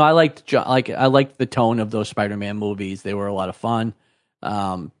 But I liked the tone of those Spider-Man movies. They were a lot of fun,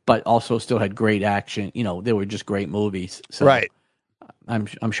 but also still had great action. They were just great movies. So right.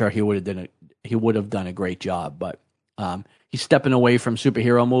 I'm sure he would have done a great job, but he's stepping away from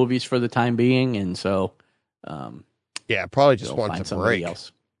superhero movies for the time being, and so probably just wants a break.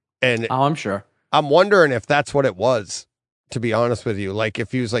 Else. And I'm sure. I'm wondering if that's what it was. To be honest with you, like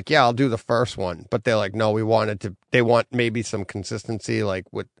if he was like, yeah, I'll do the first one, but they're like, no, they want maybe some consistency, like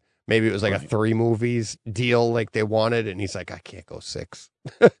maybe it was like a 3 movies deal, like they wanted, and he's like, I can't go 6.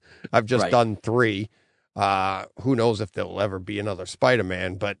 I've just done 3. Who knows if there'll ever be another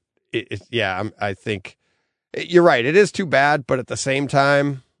Spider-Man, but I think you're right. It is too bad, but at the same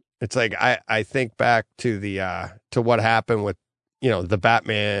time, it's like I think back to to what happened with the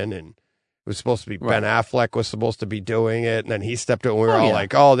Batman, and it was supposed to be Ben Affleck was supposed to be doing it, and then he stepped in, and we were all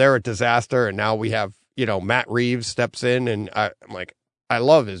like, oh, they're a disaster, and now we have Matt Reeves steps in, and I'm like, I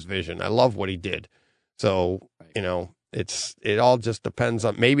love his vision, I love what he did, so it all just depends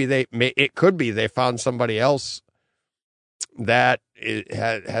on it could be they found somebody else that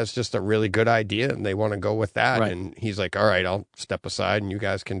has just a really good idea and they want to go with that. Right. And he's like, all right, I'll step aside and you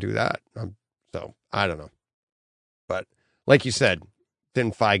guys can do that. So I don't know. But like you said, it's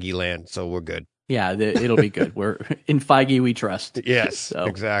in Feige land, so we're good. Yeah, it'll be good. We're in Feige, we trust. Yes,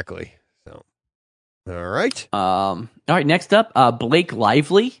 exactly. So, all right. All right, next up, Blake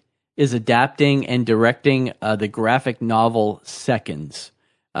Lively is adapting and directing the graphic novel Seconds.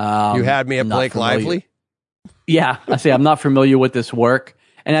 You had me at Blake Lively? Yeah, I'm not familiar with this work,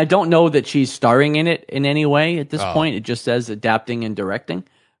 and I don't know that she's starring in it in any way at this point. It just says adapting and directing,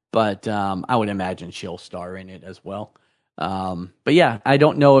 but I would imagine she'll star in it as well. But yeah, I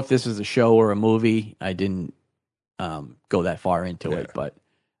don't know if this is a show or a movie. I didn't go that far into it, but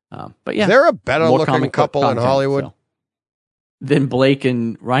yeah. Is there a better looking couple in Hollywood than Blake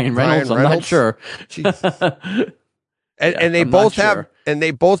and Ryan Reynolds? I'm not sure. and they both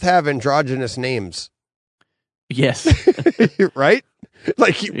have androgynous names. Yes. Right?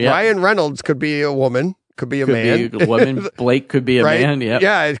 Like Ryan Reynolds could be a woman, could be a man. Be a woman. Blake could be a man. Yeah.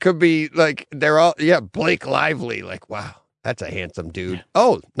 Yeah, it could be like they're all Blake Lively. Like, wow, that's a handsome dude. Yeah.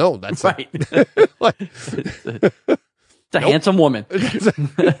 Oh, no, that's right. It's a handsome woman.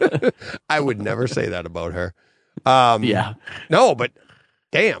 I would never say that about her. Yeah. No, but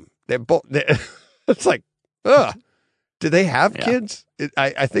damn, it's like, ugh. Do they have kids?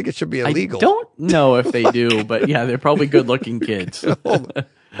 I think it should be illegal. I don't know if they do, but yeah, they're probably good-looking kids.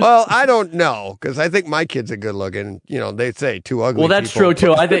 Well, I don't know, because I think my kids are good-looking. They say 2 ugly. Well, that's true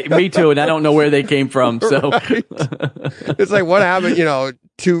too. I think me too, and I don't know where they came from. So right. It's like, what happened?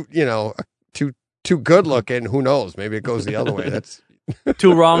 Too good-looking. Who knows? Maybe it goes the other way. That's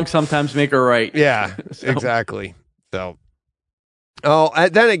too wrong. Sometimes make her right. Yeah, exactly. So. Oh,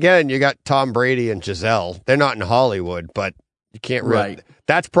 and then again, you got Tom Brady and Giselle. They're not in Hollywood, but you can't really. Right.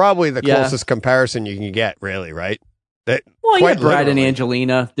 That's probably the closest comparison you can get, really, right? Brad and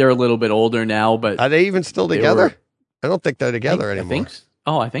Angelina, they're a little bit older now, but are they even still together? I don't think they're together anymore.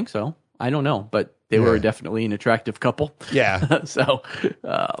 I think so. I don't know, but they were definitely an attractive couple. Yeah. So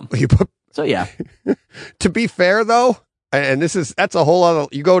yeah. To be fair, though, and that's a whole other.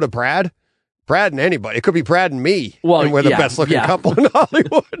 You go to Brad Brad and anybody. It could be Brad and me. Well, and we're the best looking couple in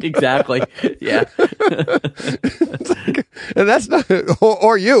Hollywood. Exactly. Yeah. And that's not,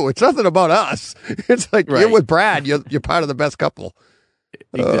 or you. It's nothing about us. It's like Right. you're with Brad. You're part of the best couple.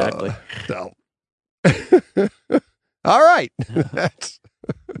 Exactly. So, all right. That's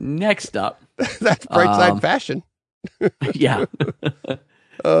Next up. that's bright side fashion. Yeah.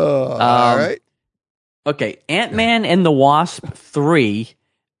 All right. Okay. Ant-Man and the Wasp 3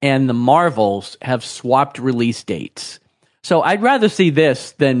 and the Marvels have swapped release dates. So I'd rather see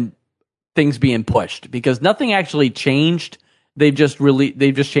this than things being pushed because nothing actually changed. They've just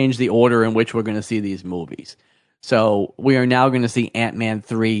changed the order in which we're going to see these movies. So we are now going to see Ant-Man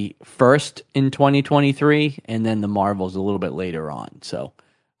 3 first in 2023 and then the Marvels a little bit later on. So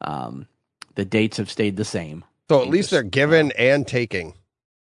the dates have stayed the same. So at least they're giving and taking.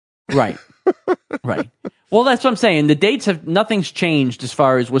 Right. Right. Well, that's what I'm saying. The dates nothing's changed as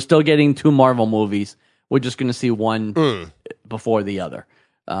far as we're still getting 2 Marvel movies. We're just going to see one before the other.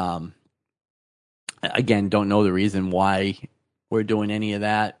 Again, don't know the reason why we're doing any of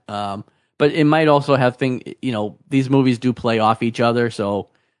that. But it might also have these movies do play off each other. So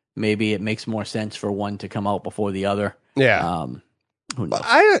maybe it makes more sense for one to come out before the other. Yeah. Who knows?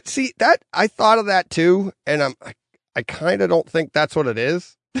 I see that. I thought of that too. And I kind of don't think that's what it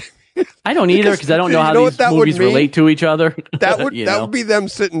is. I don't either because I don't know how these movies relate to each other. That would be them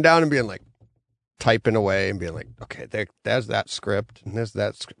sitting down and being like typing away and being like, okay, there's that script and there's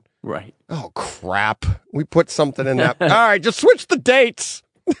that script. Right. Oh crap! We put something in that. All right, just switch the dates.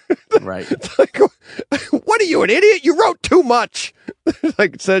 Right. Like, what are you, an idiot? You wrote too much.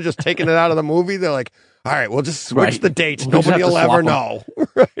 Like instead of just taking it out of the movie, they're like, all right, we'll just switch the dates. Nobody will ever know.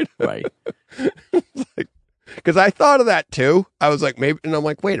 Right. Right. Because I thought of that too. I was like, maybe, and I'm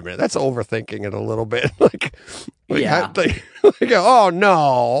like, wait a minute, that's overthinking it a little bit. Yeah. Oh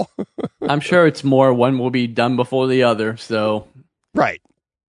no. I'm sure it's more one will be done before the other. So. Right.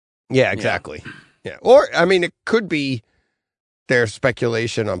 Yeah, exactly. Yeah. Or, I mean, it could be there's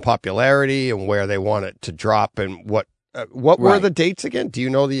speculation on popularity and where they want it to drop and what were the dates again? Do you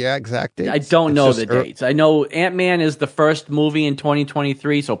know the exact dates? I don't know the dates. I know Ant-Man is the first movie in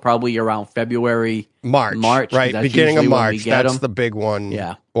 2023, so probably around February, March, right? Beginning of March. That's the big one.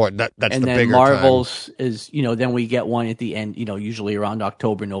 Yeah. Or that's the bigger time. And then Marvels is, then we get one at the end, usually around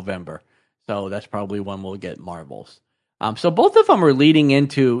October, November. So that's probably when we'll get Marvels. So both of them are leading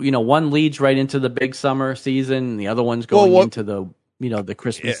into, one leads right into the big summer season, and the other one's going into the, the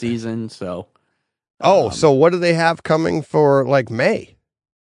Christmas season. So. So what do they have coming for like May?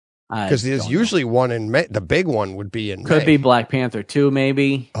 Because there's usually one in May. The big one would be in May. Could be Black Panther 2,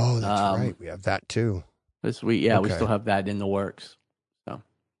 maybe. Oh, that's right. We have that too. This week, we still have that in the works. So.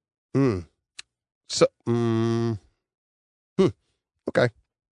 Okay.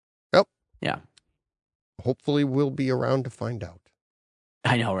 Yep. Yeah. Hopefully we'll be around to find out.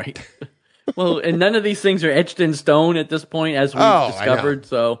 I know, right? Well, and none of these things are etched in stone at this point, as we've discovered.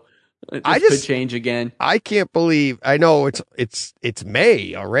 So. This could change again. I can't believe. I know it's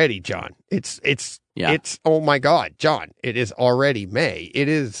May already, John. It's oh my God, John. It is already May. It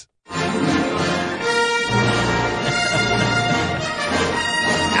is. I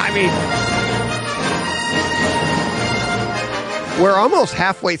mean, we're almost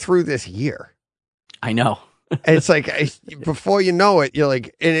halfway through this year. I know. It's like before you know it, you're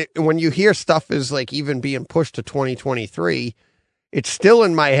like, when you hear stuff is like even being pushed to 2023. It's still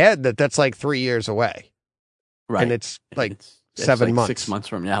in my head that's like 3 years away. Right. And it's like it's 7 months. 6 months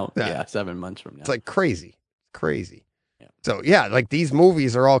from now. Yeah, 7 months from now. It's like crazy. Yeah. So, like these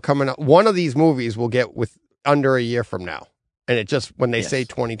movies are all coming up. One of these movies will get with under a year from now. And it just, when they say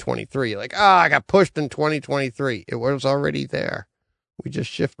 2023, like, I got pushed in 2023. It was already there. We just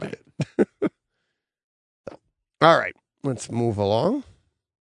shifted it. So, all right. Let's move along.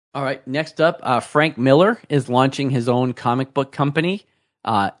 All right, next up, Frank Miller is launching his own comic book company,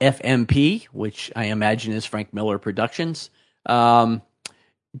 FMP, which I imagine is Frank Miller Productions. Dan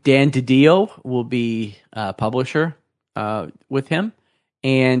DiDio will be a publisher with him.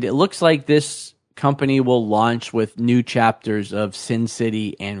 And it looks like this company will launch with new chapters of Sin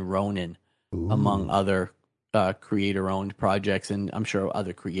City and Ronin, among other creator-owned projects. And I'm sure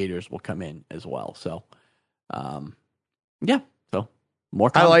other creators will come in as well. So, more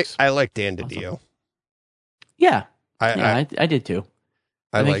comics. I like Dan DiDio. Awesome. Yeah. I did too.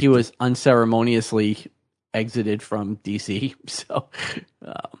 I think he was unceremoniously exited from DC. So,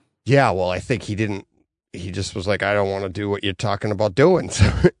 well, I think he just was like, I don't want to do what you're talking about doing.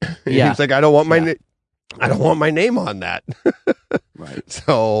 So he's like, I don't want my name on that. Right.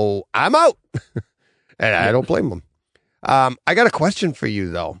 So I'm out. And I don't blame him. I got a question for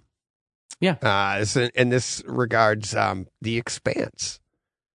you though. Yeah. And this regards The Expanse.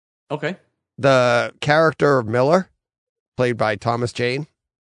 Okay. The character of Miller, played by Thomas Jane.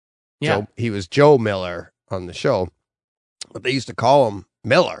 Yeah. He was Joe Miller on the show, but they used to call him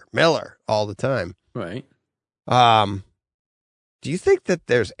Miller all the time. Right. Do you think that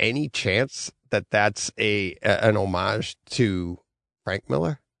there's any chance that that's an homage to Frank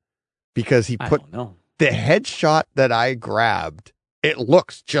Miller? Because he put the headshot that I grabbed, it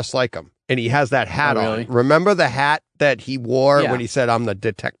looks just like him. And he has that hat on. Remember the hat that he wore when he said, "I'm the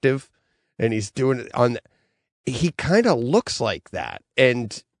detective"? And he's doing it on. He kind of looks like that.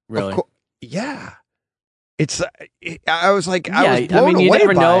 And really, yeah. It's. I was like, I was blown away. You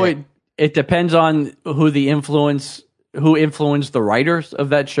never know. It. It depends on who influenced the writers of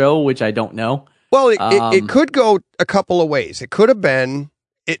that show, which I don't know. Well, it could go a couple of ways. It could have been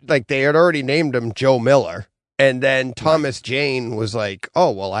like they had already named him Joe Miller. And then Thomas Jane was like,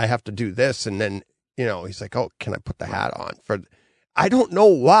 "Oh, well, I have to do this." And then, he's like, "Oh, can I put the hat on for?" I don't know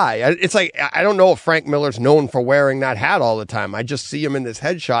why. It's like, I don't know if Frank Miller's known for wearing that hat all the time. I just see him in this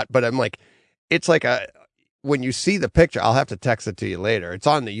headshot, but I'm like, it's like when you see the picture, I'll have to text it to you later. It's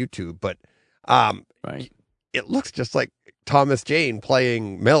on the YouTube, but it looks just like Thomas Jane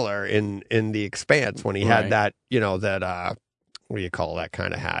playing Miller in The Expanse when he had that, that, what do you call that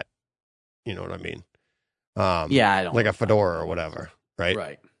kind of hat? You know what I mean? I don't like a fedora or whatever, right?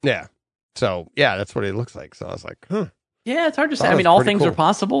 Right. Yeah. So that's what he looks like. So I was like, huh. Yeah, it's hard to say. I mean, all things are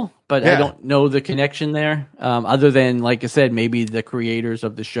possible, but I don't know the connection there. Other than, like I said, maybe the creators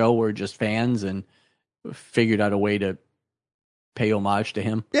of the show were just fans and figured out a way to pay homage to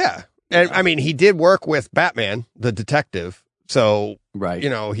him. Yeah. And I mean, he did work with Batman, the detective. So,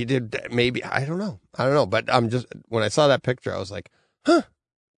 he did maybe, I don't know. But when I saw that picture, I was like, huh.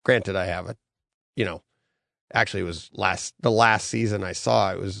 Granted, I have it, actually it was the last season I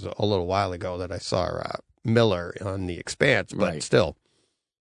saw, it was a little while ago that I saw Miller on The Expanse, but still,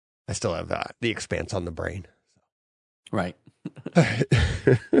 I still have The Expanse on the brain. Right. All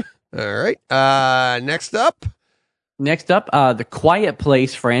right. Next up, the Quiet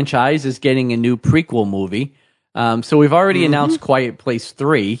Place franchise is getting a new prequel movie. So we've already announced Quiet Place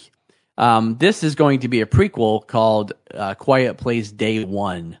 3. This is going to be a prequel called Quiet Place Day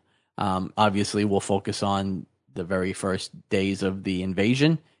 1. Obviously, we'll focus on the very first days of the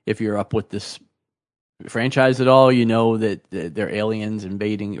invasion. If you're up with this franchise at all, you know that they're aliens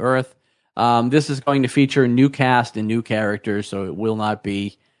invading Earth. This is going to feature a new cast and new characters, so it will not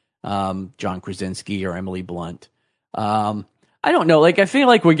be John Krasinski or Emily Blunt. I don't know. I feel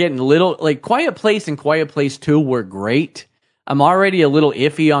like we're getting a little... Quiet Place and Quiet Place 2 were great. I'm already a little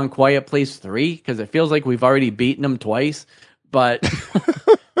iffy on Quiet Place 3 because it feels like we've already beaten them twice. But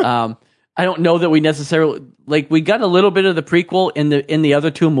I don't know that we necessarily... we got a little bit of the prequel in the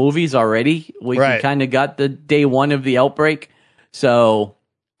other two movies already. We kind of got the day one of the outbreak. So,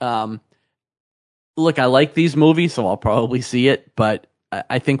 look, I like these movies, so I'll probably see it. But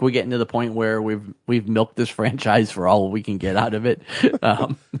I think we're getting to the point where we've milked this franchise for all we can get out of it.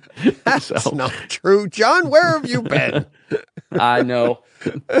 That's not true, John. Where have you been? I know.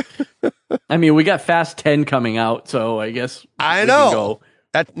 I mean, we got Fast 10 coming out, so I guess I know.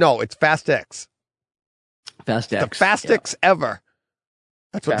 It's Fast X. Fast X. The Fast X ever.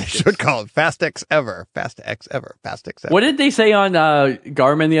 That's what they should call it. Fast X ever. Fast X ever. Fast X ever. What did they say on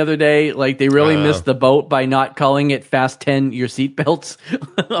Garmin the other day? They really missed the boat by not calling it Fast 10 your seatbelts.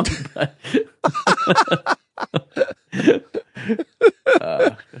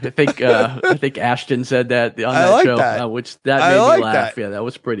 I think Ashton said that on that show, that. Which that made me laugh. That. Yeah, that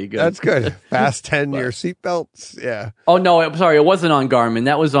was pretty good. That's good. Fast 10 your seatbelts. Yeah. Oh no, I'm sorry, it wasn't on Garmin.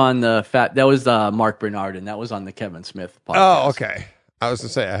 That was on that was Mark Bernard, and that was on the Kevin Smith podcast. Oh, okay. I was to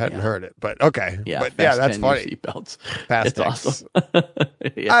say I hadn't heard it, but okay. Yeah, but that's funny. Seatbelts. Fast X. Awesome.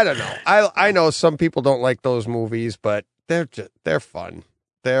 I don't know. I know some people don't like those movies, but they're fun.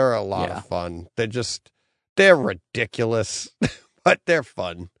 They're a lot of fun. They're ridiculous, but they're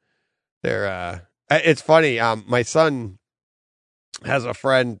fun. It's funny. My son has a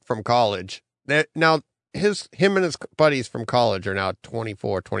friend from college. Now him and his buddies from college are now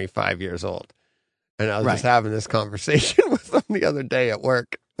 24, 25 years old. And I was just having this conversation with him the other day at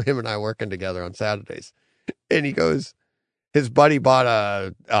work, him and I working together on Saturdays. And he goes, his buddy bought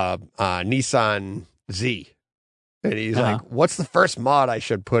a Nissan Z. And he's like, what's the first mod I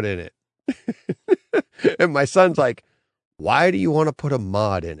should put in it? And my son's like, why do you want to put a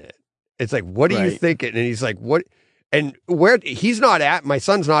mod in it? It's like, what are you thinking? And he's like, what? And my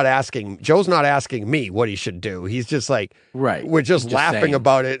son's not asking, Joe's not asking me what he should do. He's just like, we're just laughing saying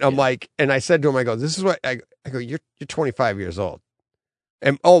about it. I'm like, and I said to him, I go, this is what I go, you're 25 years old.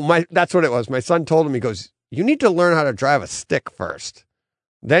 And that's what it was. My son told him, he goes, you need to learn how to drive a stick first,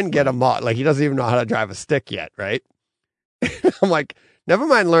 then get a mod. Like, he doesn't even know how to drive a stick yet, right? I'm like, never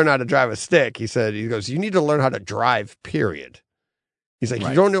mind learn how to drive a stick. He goes, you need to learn how to drive, period. He's like,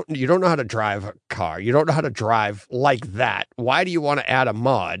 right. You don't know how to drive a car. You don't know how to drive like that. Why do you want to add a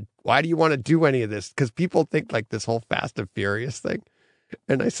mod? Why do you want to do any of this? Because people think like this whole Fast and Furious thing.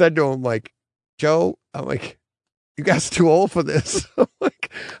 And I said to him, like, Joe, I'm like, you guys too old for this.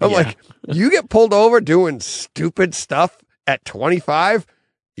 I'm like, you get pulled over doing stupid stuff at 25,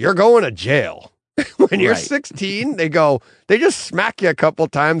 you're going to jail. When you're 16, they just smack you a couple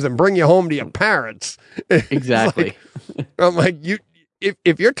times and bring you home to your parents. Exactly. I'm like,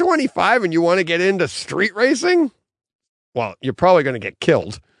 if you're 25 and you want to get into street racing, well, you're probably going to get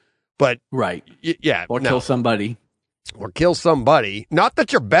killed. But right. Or kill somebody. Or kill somebody. Not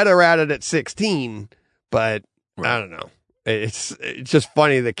that you're better at it at 16, but right. I don't know. It's just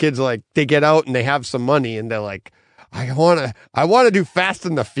funny. The kids they get out and they have some money and they're like, I want to do Fast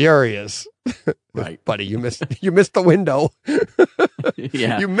and the Furious. Right. Buddy, you missed the window.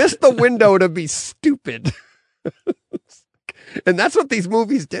 Yeah. You missed the window to be stupid. And that's what these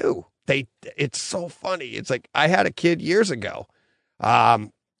movies do. It's so funny. It's like, I had a kid years ago.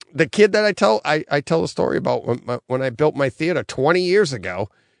 The kid that I tell a story about when I built my theater 20 years ago,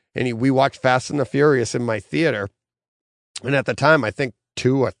 and we watched Fast and the Furious in my theater. And at the time, I think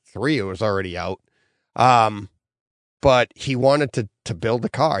 2 or 3, it was already out. But he wanted to build a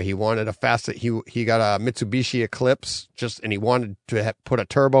car. He wanted he got a Mitsubishi Eclipse and he wanted to put a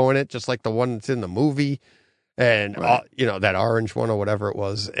turbo in it, just like the one that's in the movie. And, right. That orange one or whatever it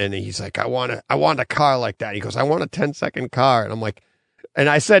was. And he's like, I want a car like that. He goes, I want a 10-second car. And I'm like, and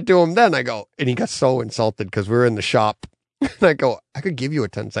I said to him then, and he got so insulted because we were in the shop. And I go, I could give you a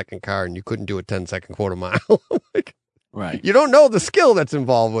 10-second car and you couldn't do a 10-second quarter mile. Like, right. You don't know the skill that's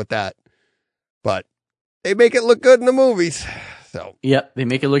involved with that. But they make it look good in the movies. So yep, they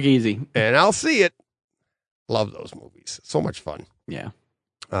make it look easy. And I'll see it. Love those movies. So much fun. Yeah.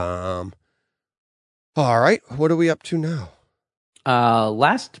 All right. What are we up to now?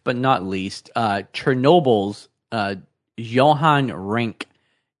 Last but not least, Chernobyl's Johan Renck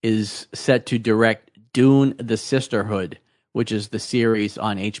is set to direct Dune: The Sisterhood, which is the series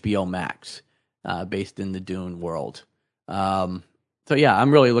on HBO Max, based in the Dune world. So yeah,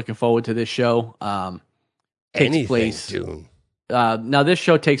 I'm really looking forward to this show. Takes place Dune. Now this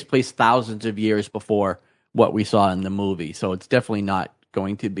show takes place thousands of years before what we saw in the movie, so it's definitely not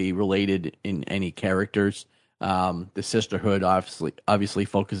going to be related in any characters. The Sisterhood obviously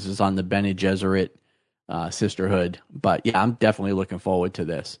focuses on the Bene Gesserit sisterhood, but yeah, I'm definitely looking forward to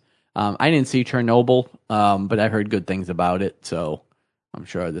this. I didn't see Chernobyl, but I heard good things about it, so I'm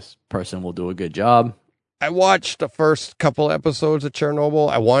sure this person will do a good job. I watched the first couple episodes of Chernobyl.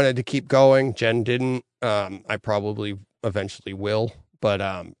 I wanted to keep going. Jen didn't. I probably eventually will, but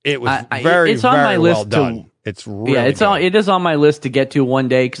it was very my list well done. It's really it is on my list to get to one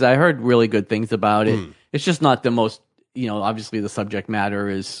day because I heard really good things about it. It's just not the most, obviously the subject matter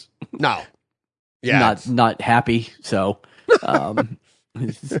is not happy, so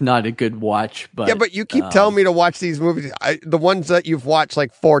it's not a good watch. But yeah, but you keep telling me to watch these movies, the ones that you've watched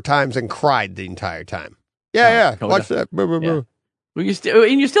like 4 times and cried the entire time. Yeah, watch that. Yeah. Well, you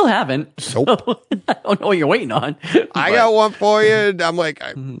still haven't. So nope. I don't know what you're waiting on. I got one for you. And I'm like,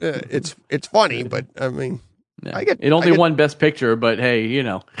 it's funny, but I mean, yeah. It only won Best Picture, but hey,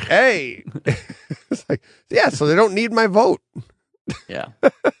 Hey, it's like, yeah, so they don't need my vote. Yeah.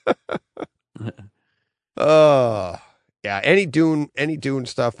 Yeah. Any Dune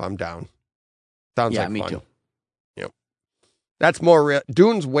stuff, I'm down. Sounds like me fun. Too. Yep. That's more real.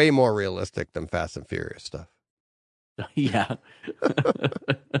 Dune's way more realistic than Fast and Furious stuff. Yeah.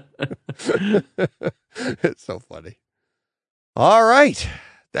 It's so funny. All right.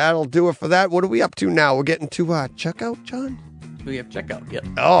 That'll do it for that. What are we up to now? We're getting to checkout, John? We have checkout, yep.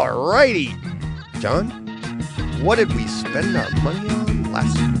 All righty. John, what did we spend our money on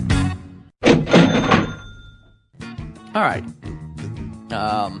last week? All right.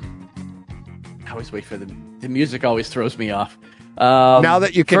 I always wait for the music always throws me off. Now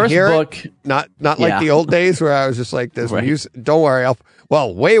that you can hear book, it, not like the old days where I was just like, "There's music." Don't worry.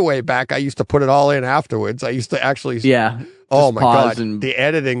 Way back, I used to put it all in afterwards. I used to actually, Oh my God, the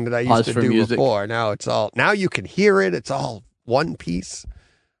editing that I used to do music before. Now it's all. Now you can hear it. It's all one piece.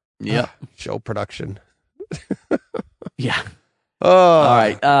 Yeah, show production. Yeah. All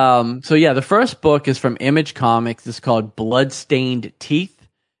right. So yeah, the first book is from Image Comics. It's called Bloodstained Teeth.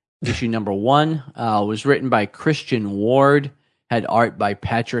 Issue number 1 was written by Christian Ward. Had art by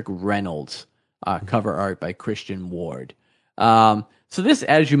Patrick Reynolds. Cover art by Christian Ward. So this,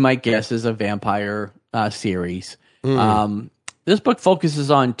 as you might guess, is a vampire series. This book focuses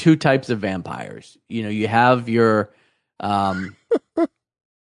on two types of vampires. You have your what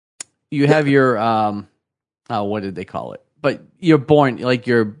did they call it? But you're born, like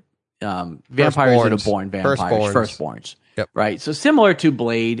your vampires that are born vampires, firstborns. Yep. Right. So similar to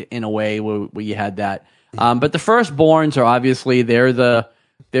Blade in a way where you had that. But the firstborns are obviously they're the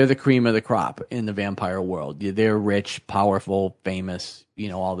cream of the crop in the vampire world. They're rich, powerful, famous,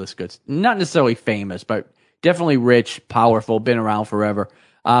 all this good stuff. Not necessarily famous, but definitely rich, powerful, been around forever.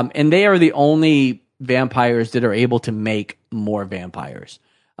 And they are the only vampires that are able to make more vampires.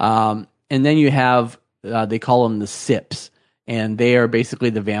 And then you have, they call them the Sips, and they are basically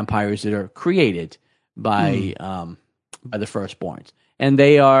the vampires that are created by the firstborns. And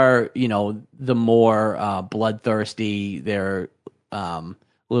they are, the more bloodthirsty, they're a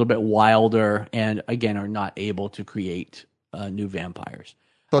little bit wilder, and again, are not able to create new vampires.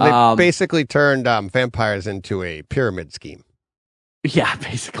 So they basically turned vampires into a pyramid scheme. Yeah,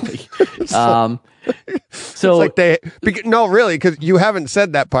 basically. So it's like no, really, because you haven't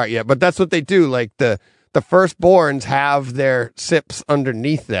said that part yet, but that's what they do. Like the firstborns have their Sips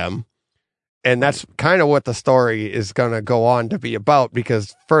underneath them. And that's kind of what the story is going to go on to be about,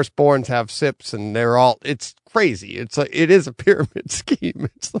 because firstborns have Sips and it's crazy. It's like, it is a pyramid scheme.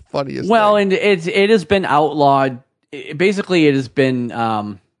 It's the funniest thing. And it has been outlawed. Basically, it has been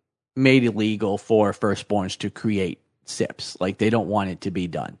made illegal for firstborns to create Sips. Like, they don't want it to be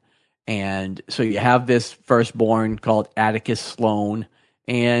done. And so you have this firstborn called Atticus Sloane,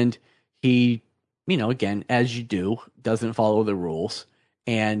 and he, again, as you do, doesn't follow the rules.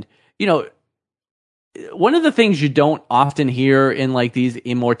 And, one of the things you don't often hear in like these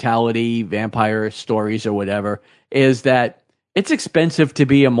immortality vampire stories or whatever is that it's expensive to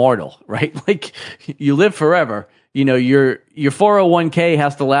be immortal, right? Like, you live forever. Your 401k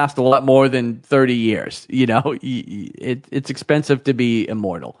has to last a lot more than 30 years. It's expensive to be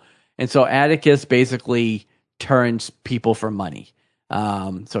immortal. And so Atticus basically turns people for money.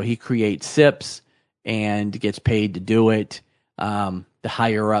 So he creates Sips and gets paid to do it. The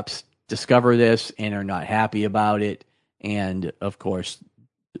higher ups discover this and are not happy about it, and of course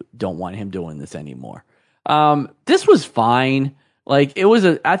don't want him doing this anymore. This was fine. Like, it was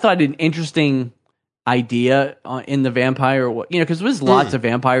I thought an interesting idea in the vampire, because there's lots of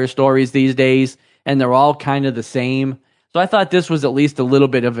vampire stories these days and they're all kind of the same. So I thought this was at least a little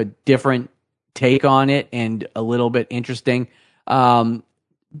bit of a different take on it and a little bit interesting.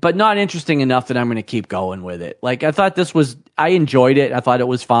 But not interesting enough that I'm going to keep going with it. Like, I thought I enjoyed it. I thought it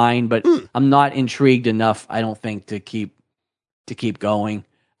was fine, but I'm not intrigued enough, I don't think, to keep going.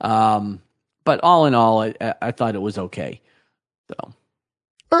 But all in all, I thought it was okay. So,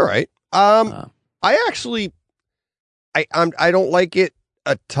 all right. I actually, I don't like it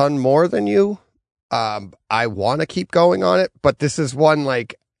a ton more than you. I want to keep going on it, but this is one,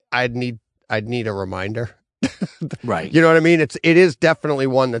 like, I'd need a reminder. Right. You know what I mean? It is definitely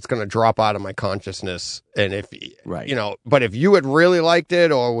one that's going to drop out of my consciousness. And if, but if you had really liked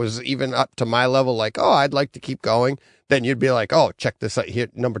it or was even up to my level, like, oh, I'd like to keep going, then you'd be like, oh, check this out. Here,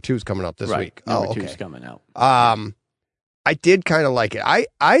 number 2's coming out this week. Number 2's coming out. I did kind of like it.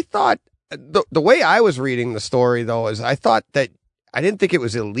 I thought the way I was reading the story, though, is I thought that I didn't think it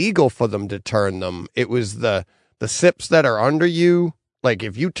was illegal for them to turn them. It was the Sips that are under you. Like,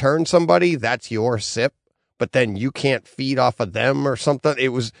 if you turn somebody, that's your Sip, but then you can't feed off of them or something. It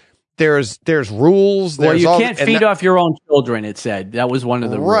was, there's rules. Well, you can't feed off your own children, it said. That was one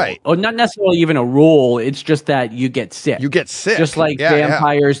of the rules. Right. Or not necessarily even a rule. It's just that you get sick. You get sick. Just like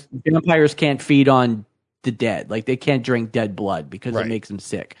vampires. Yeah. Vampires can't feed on the dead. Like, they can't drink dead blood because it makes them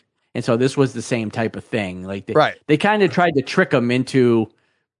sick. And so this was the same type of thing. Like, they kind of tried to trick him into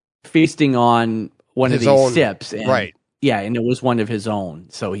feasting on one of these Sips. And, yeah, and it was one of his own,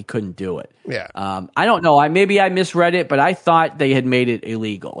 so he couldn't do it. Yeah. I don't know. Maybe I misread it, but I thought they had made it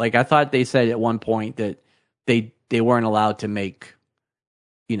illegal. Like, I thought they said at one point that they weren't allowed to make,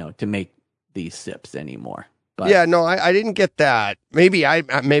 these Sips anymore. But yeah, no, I didn't get that. Maybe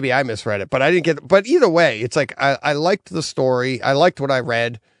I misread it, but I didn't get it. But either way, it's like I liked the story. I liked what I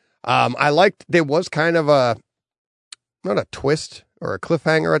read. I liked, there was kind of not a twist or a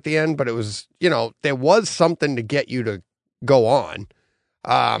cliffhanger at the end, but it was, there was something to get you to go on.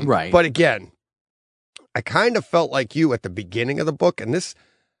 But again, I kind of felt like you at the beginning of the book, and this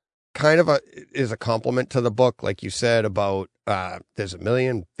kind of is a compliment to the book, like you said, about there's a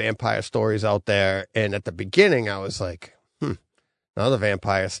million vampire stories out there. And at the beginning, I was like, another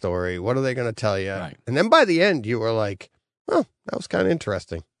vampire story. What are they going to tell you? Right. And then by the end, you were like, oh, that was kind of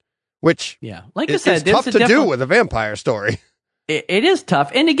interesting. which like I said, it's tough to do with a vampire story. It is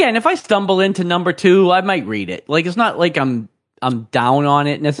tough. And again, if I stumble into number 2, I might read it. Like, it's not like I'm down on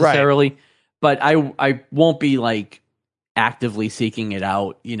it necessarily, but I won't be like actively seeking it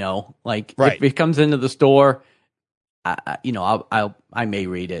out, like if it comes into the store, I may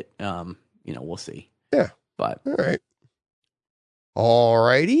read it. We'll see. Yeah. But all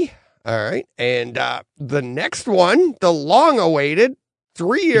righty. All right. And the next one, the long-awaited,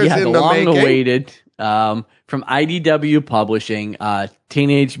 3 years in the making. Long-awaited, from IDW Publishing,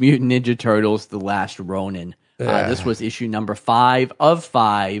 Teenage Mutant Ninja Turtles: The Last Ronin. This was issue number 5 of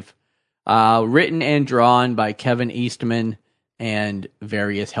 5, written and drawn by Kevin Eastman and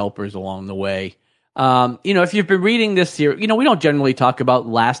various helpers along the way. If you've been reading this series, we don't generally talk about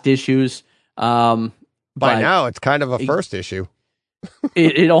last issues. By now, it's kind of a first issue.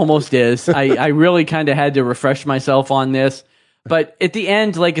 It almost is. I really kind of had to refresh myself on this. But at the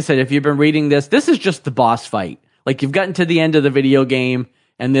end, like I said, if you've been reading this is just the boss fight. Like, you've gotten to the end of the video game,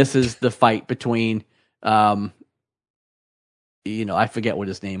 and this is the fight between, I forget what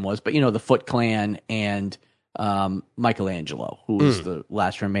his name was, but, the Foot Clan and Michelangelo, who is the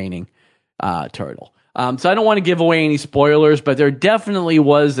last remaining turtle. So I don't want to give away any spoilers, but there definitely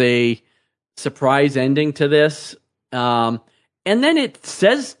was a surprise ending to this. And then it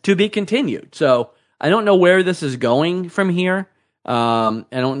says to be continued. So I don't know where this is going from here. I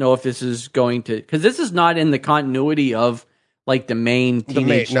don't know if this is going to, because this is not in the continuity of like the main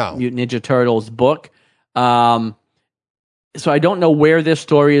Teenage Mutant Ninja Turtles book. So I don't know where this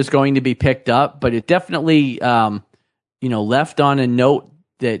story is going to be picked up, but it definitely, left on a note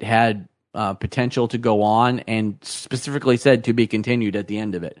that had potential to go on, and specifically said to be continued at the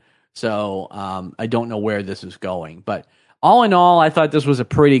end of it. So I don't know where this is going, but all in all, I thought this was a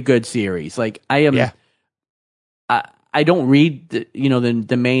pretty good series. Like, I am, I don't read the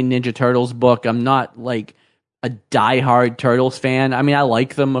main Ninja Turtles book. I'm not like a diehard Turtles fan. I mean, I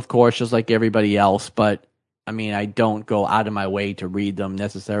like them, of course, just like everybody else, but I mean, I don't go out of my way to read them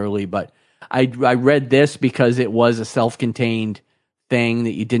necessarily. But I read this because it was a self-contained thing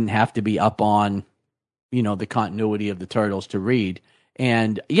that you didn't have to be up on, the continuity of the Turtles to read.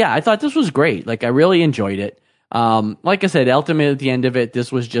 And yeah, I thought this was great. Like, I really enjoyed it. Like I said, ultimately at the end of it,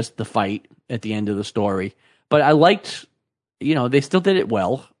 this was just the fight at the end of the story. But I liked, they still did it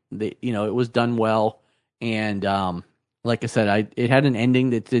well. It was done well. And like I said, it had an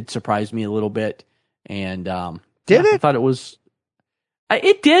ending that did surprise me a little bit. And did it? I thought it was.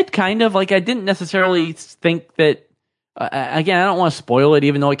 It did kind of. Like, I didn't necessarily think that. Again, I don't want to spoil it,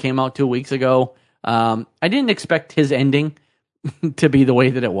 even though it came out 2 weeks ago. I didn't expect his ending to be the way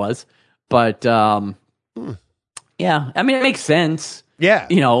that it was, but yeah, I mean, it makes sense. Yeah,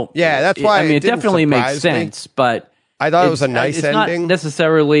 that's why. It definitely makes sense. But I thought it was a nice ending. Not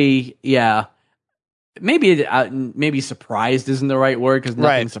necessarily, Maybe surprised isn't the right word, because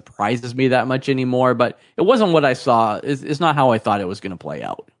nothing surprises me that much anymore. But it wasn't what I saw. It's not how I thought it was going to play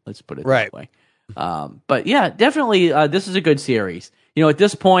out. Let's put it that way. But yeah, definitely, this is a good series. At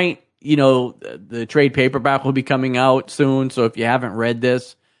this point, the trade paperback will be coming out soon. So if you haven't read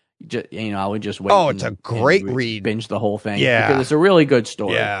this, I would just wait. Oh, it's a great read. Binge the whole thing. Yeah. Because it's a really good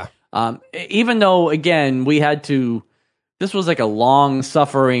story. Yeah. Even though, again, this was like a long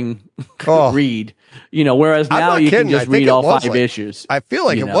suffering read, whereas now you can just read all 5 issues. I feel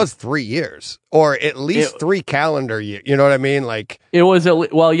like it was 3 years, or at least 3 calendar years. You know what I mean? Like, it was,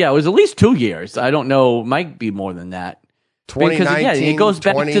 it was at least 2 years. I don't know. Might be more than that. Because again, it goes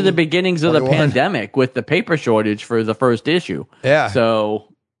back to the beginnings of the pandemic with the paper shortage for the first issue. Yeah. So,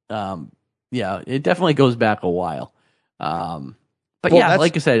 it definitely goes back a while. But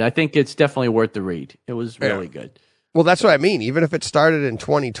like I said, I think it's definitely worth the read. It was really good. Well, that's what I mean. Even if it started in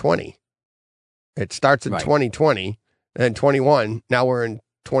 2020, it starts in 2020 and 21. Now we're in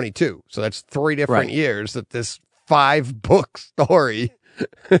 22. So that's 3 different years that this 5-book story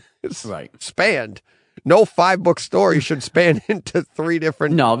spanned. No 5-book story should span into 3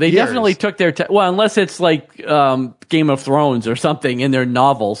 different No, they years. definitely took their time. Well, unless it's like Game of Thrones or something in their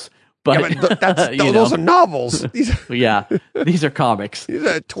novels. But, those are novels. These are comics. These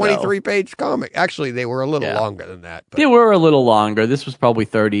are 23-page comic. Actually, they were a little longer than that. But. They were a little longer. This was probably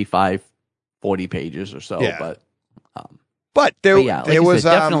 35, 40 pages or so. Yeah. But there was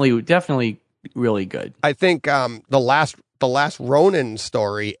definitely really good. I think the last Ronin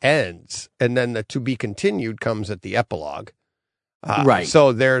story ends, and then the to be continued comes at the epilogue.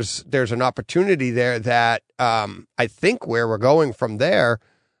 So there's an opportunity there that I think where we're going from there.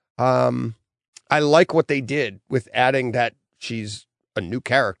 I like what they did with adding that she's a new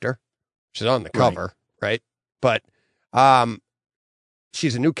character. She's on the cover, right? But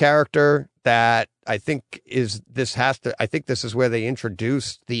she's a new character that I think I think this is where they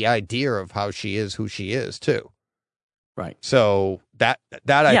introduced the idea of how she is who she is too. Right. So I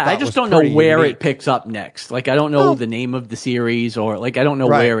just don't know where it picks up next. Like, I don't know the name of the series, or like, I don't know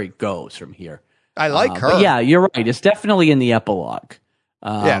where it goes from here. I like her. But yeah, you're right. It's definitely in the epilogue.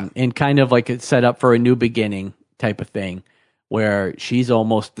 And kind of like it's set up for a new beginning type of thing, where she's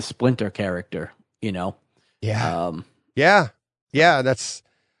almost the Splinter character, you know? Yeah. Yeah. That's,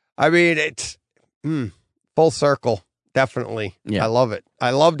 I mean, it's full circle. Definitely. Yeah. I love it. I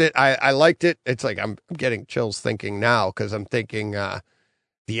loved it. I liked it. It's like, I'm getting chills thinking now, because I'm thinking the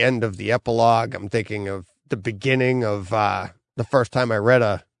end of the epilogue. I'm thinking of the beginning of the first time I read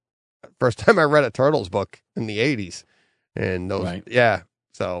a Turtles book in the 80s. And those, yeah.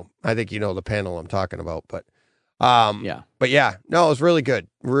 So I think you know the panel I'm talking about, but but yeah, no, it was really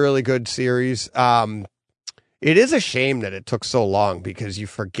good series. It is a shame that it took so long, because you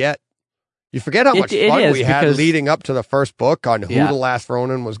forget how much fun we had leading up to the first book on who the last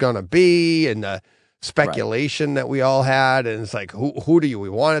Ronin was going to be, and the speculation that we all had. And it's like, who do we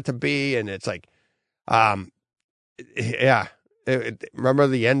want it to be? And it's like, remember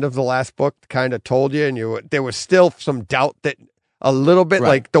the end of the last book kind of told you, and there was still some doubt that a little bit,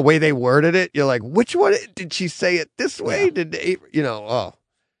 like the way they worded it. You're like, which one did she say it this way? Did they,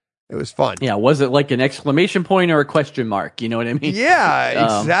 it was fun. Yeah. Was it like an exclamation point or a question mark? You know what I mean?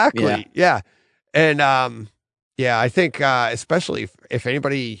 Yeah, exactly. Yeah. And, I think, especially if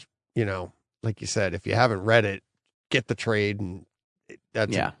anybody, like you said, if you haven't read it, get the trade, and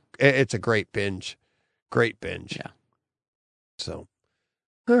it's a great binge. Yeah. So,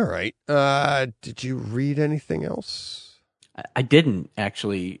 all right. Did you read anything else? I didn't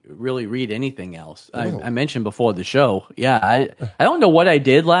actually really read anything else. I mentioned before the show. Yeah, I don't know what I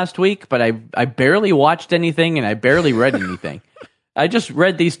did last week, but I barely watched anything, and I barely read anything. I just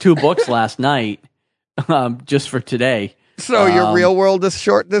read these 2 books last night, just for today. So your real world is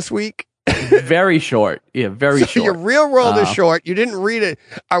short this week? Very short. Yeah, very short. Your real world is short. You didn't read it.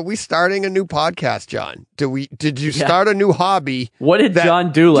 Are we starting a new podcast, John? Did you start a new hobby? What did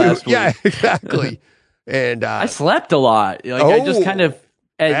John do last week? Yeah, exactly. And I slept a lot. Like, I just kind of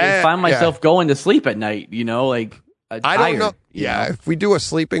found myself going to sleep at night, tired, I don't know. Yeah, if we do a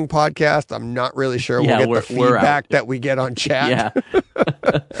sleeping podcast, I'm not really sure we'll get the feedback that we get on chat. Yeah,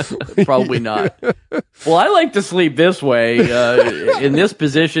 probably not. Well, I like to sleep this way, in this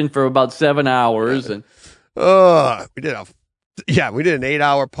position for about 7 hours, and we did an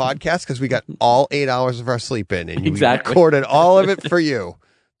 8-hour podcast because we got all 8 hours of our sleep in, and we recorded all of it for you.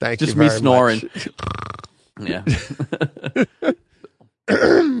 Thank you very much. Just me snoring. Yeah.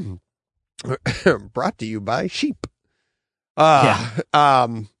 Brought to you by sheep. So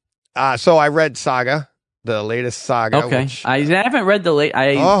I read Saga, the latest Saga. Okay. I haven't read the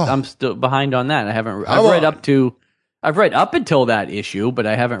I'm still behind on that. I've read up until that issue, but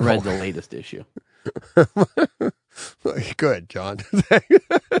I haven't read the latest issue. Good, John.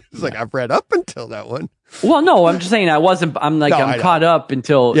 It's like, I've read up until that one. Well, no, I'm just saying I'm caught up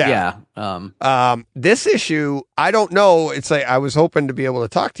until, this issue, I don't know. It's like, I was hoping to be able to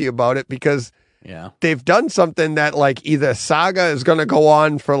talk to you about it, because they've done something that, like, either Saga is going to go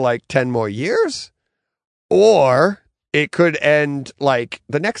on for like 10 more years, or it could end like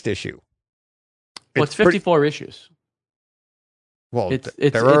the next issue. Well, it's 54 issues. Well,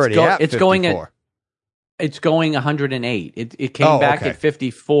 they're already at 54. It's going 108. It came back at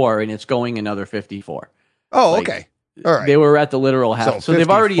 54, and it's going another 54. Oh, okay. All right. They were at the literal half. So they've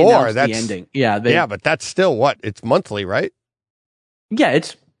already announced the ending. Yeah. But that's still what? It's monthly, right? Yeah,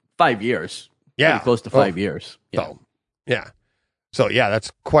 it's 5 years. Yeah. Pretty close to 5 years. Yeah. So,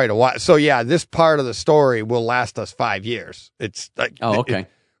 that's quite a while. So, this part of the story will last us 5 years. It's like,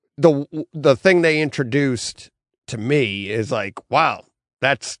 the thing they introduced to me is like, wow,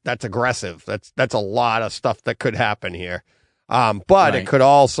 that's aggressive. That's a lot of stuff that could happen here. But it could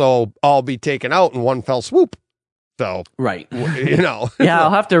also all be taken out in one fell swoop. So, Yeah,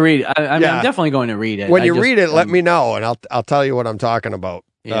 I'll have to read it. I'm definitely going to read it. When you read it, let me know, and I'll tell you what I'm talking about.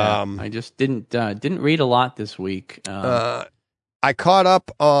 Yeah, I just didn't read a lot this week. I caught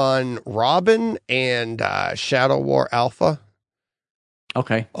up on Robin and Shadow War Alpha.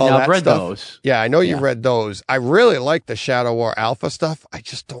 Okay. I've read those. Yeah, I know you read those. I really like the Shadow War Alpha stuff. I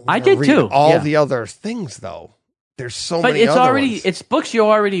just don't I did read too. all the other things, though. There's so many other ones. It's books you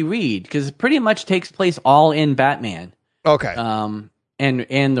already read, because it pretty much takes place all in Batman. Okay.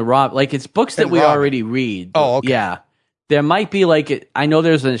 And the Rob, like, it's books that we already read. Oh, okay. Yeah. There might be, like, I know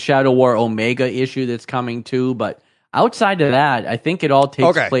there's a Shadow War Omega issue that's coming too, but outside of that, I think it all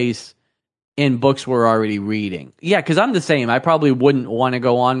takes place in books we're already reading. Yeah, because I'm the same. I probably wouldn't want to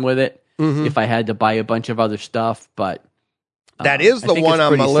go on with it if I had to buy a bunch of other stuff, but that is the one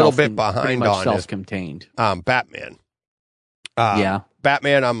I'm a little bit behind on. Self-contained. Batman. Yeah.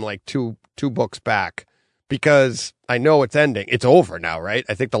 Batman, I'm like two books back because I know it's ending. It's over now, right?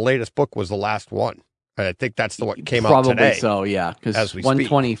 I think the latest book was the last one. I think that's the one came out today. Probably so, yeah. Because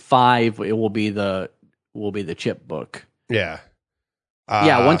 125 it will be the Chip book. Yeah.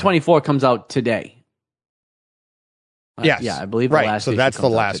 124 comes out today. Yes. Yeah, I believe right. The last so that's the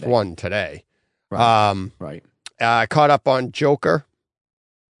last one today. Right. Right. I caught up on Joker.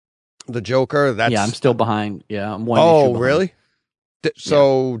 The Joker. That's I'm still behind. Yeah, I'm one issue behind. Really?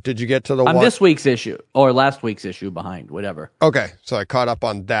 Did you get to the I'm one? this week's issue or last week's issue behind, whatever. Okay, so I caught up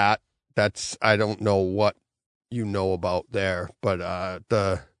on that. I don't know what you know about there, but I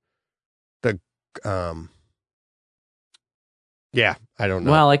don't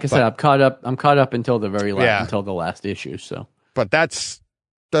know. Well, like I said, I'm caught up until the very last until the last issue. So, but that's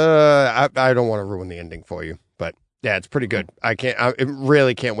I don't want to ruin the ending for you, but yeah, it's pretty good. I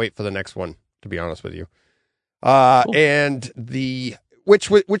really can't wait for the next one, to be honest with you. Cool. And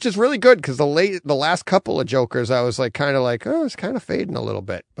which is really good because the last couple of Jokers, I was like kind of like, oh, it's kind of fading a little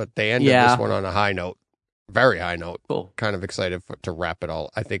bit, but they ended this one on a high note, very high note. Cool. Kind of excited to wrap it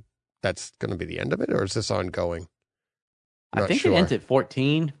all. I think that's going to be the end of it, or is this ongoing? I think it ends at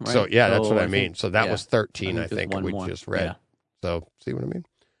 14. Right? So that's what I mean. So that was 13. I think we just read. Yeah. So see what I mean?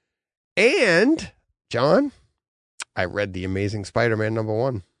 And John, I read The Amazing Spider-Man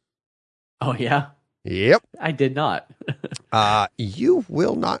 #1. Oh yeah. Yep. I did not. You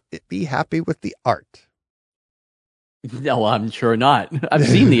will not be happy with the art. No, I'm sure not. I've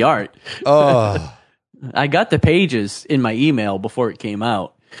seen the art. Oh. I got the pages in my email before it came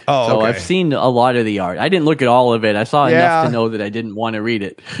out. Oh, so okay. I've seen a lot of the art. I didn't look at all of it. I saw enough to know that I didn't want to read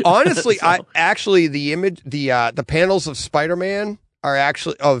it. Honestly, the image, the panels of Spider-Man are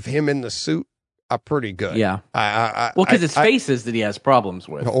actually of him in the suit are pretty good. Yeah. Because it's faces that he has problems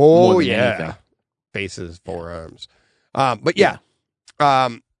with. Oh, more than yeah. anything. Faces, forearms. But yeah.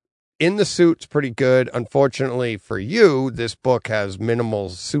 In the suit's pretty good. Unfortunately for you, this book has minimal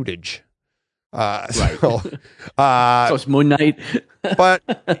suitage. Right. So it's Moon Knight. But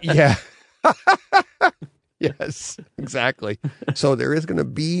yeah. Yes, exactly. So there is going to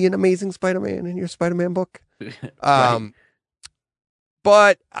be an Amazing Spider-Man in your Spider-Man book. Right.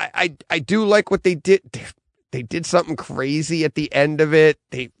 But I do like what they did. They did something crazy at the end of it.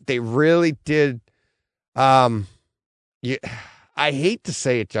 They really did. I hate to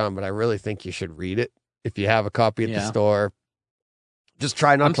say it, John, but I really think you should read it if you have a copy at the store. Just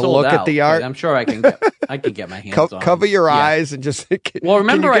try not to look at the art. I'm sure I can get my hands on. Cover your eyes and just. Well,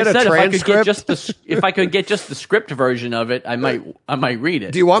 remember I said if I could get just the script version of it, I might read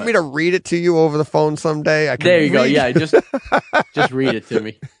it. Do you want me to read it to you over the phone someday? There you go. Yeah, just read it to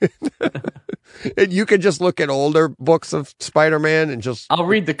me. And you can just look at older books of Spider-Man and just. I'll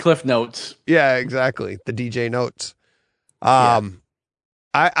read the Cliff Notes. Yeah, exactly. The DJ notes.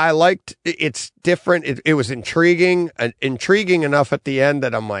 I liked it's different. It was intriguing enough at the end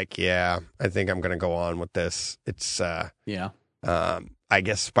that I'm like, yeah, I think I'm going to go on with this. It's I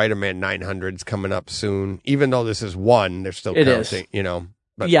guess Spider-Man 900's coming up soon. Even though this is one, they're still counting, you know.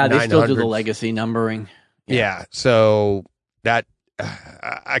 But yeah, they still do the legacy numbering. Yeah, so that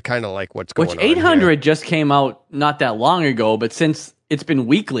I kind of like what's going on. Which 800 just came out not that long ago, but since it's been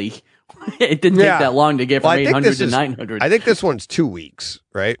weekly, it didn't take that long to get from 800 to 900. I think this one's 2 weeks,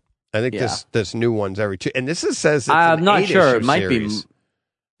 right? I think this new one's every 2. And this says it's I'm not sure. It series.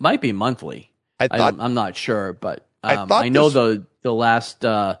 might be monthly. I'm not sure, but I know the last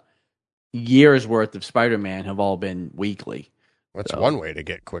year's worth of Spider-Man have all been weekly. That's one way to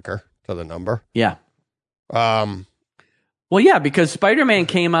get quicker to the number. Yeah. Well, yeah, because Spider-Man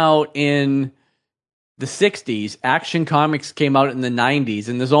came out in the 60s. Action Comics came out in the 90s,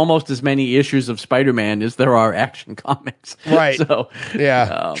 and there's almost as many issues of Spider-Man as there are Action Comics. Right. So,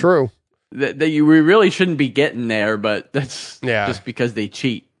 yeah, true. That we really shouldn't be getting there, but that's just because they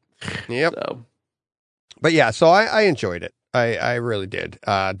cheat. Yep. So. But yeah, so I enjoyed it. I really did.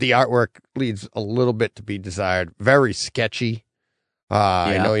 The artwork leaves a little bit to be desired. Very sketchy.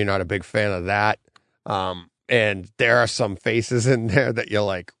 I know you're not a big fan of that. And there are some faces in there that you're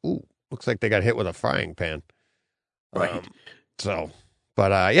like, ooh, looks like they got hit with a frying pan. Right. So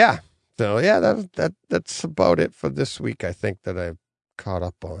that's about it for this week. I think that I've caught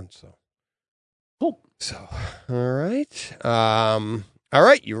up on. So cool. So, all right. All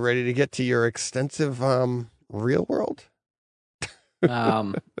right. You ready to get to your extensive, real world?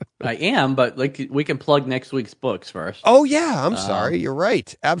 I am, but we can plug next week's books first. Oh yeah. I'm sorry. You're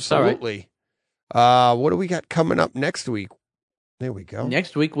right. Absolutely. What do we got coming up next week? There we go.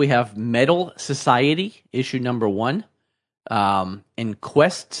 Next week we have Metal Society, issue number 1, and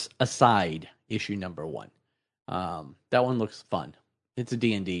Quests Aside, issue number 1. That one looks fun. It's a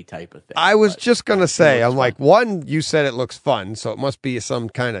D&D type of thing. I was just going to say, I'm like, one, you said it looks fun, so it must be some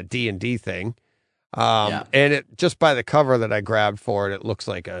kind of D&D thing. And it just by the cover that I grabbed for it, it looks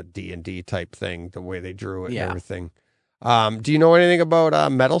like a D&D type thing, the way they drew it and everything. Do you know anything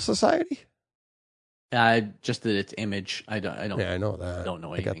about Metal Society? Just that it's Image. I don't. Yeah, I know that. Don't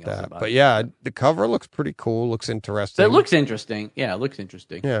know anything else about but it. yeah, the cover looks pretty cool. Looks interesting. It looks interesting. Yeah, it looks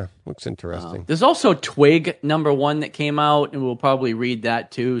interesting. Yeah, looks interesting. There's also Twig number 1 that came out, and we'll probably read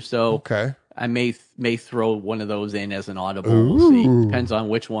that too. So okay, I may throw one of those in as an audible. We'll see. Depends on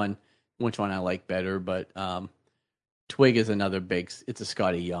which one I like better. But Twig is another big. It's a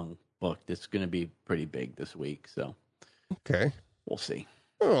Scotty Young book that's going to be pretty big this week. So okay, we'll see.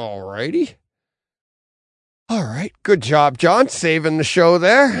 All righty. All right. Good job, John, saving the show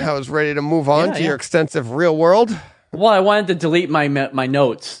there. I was ready to move on to your extensive real world. Well, I wanted to delete my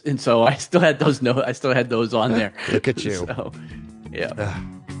notes, and so I still had those notes. I still had those on there. Look at you. So, yeah.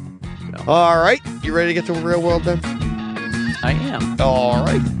 All right. You ready to get to the real world then? I am. All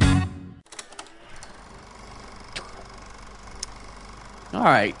right. All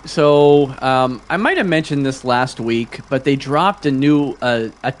right, so I might have mentioned this last week, but they dropped a new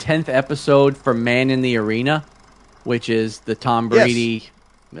a 10th episode for Man in the Arena, which is the Tom Brady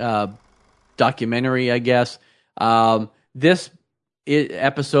documentary, I guess. This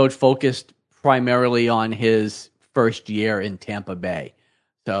episode focused primarily on his first year in Tampa Bay.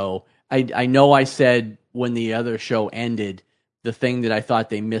 So I know I said when the other show ended, the thing that I thought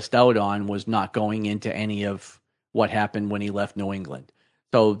they missed out on was not going into any of what happened when he left New England.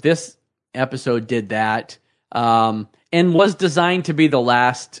 So this episode did that, and was designed to be the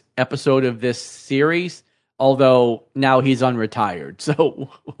last episode of this series, although now he's unretired, so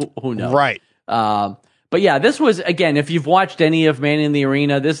who knows? Right. But yeah, this was, again, if you've watched any of Man in the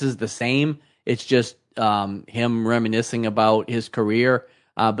Arena, this is the same. It's just him reminiscing about his career.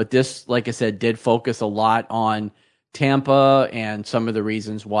 But this, like I said, did focus a lot on Tampa and some of the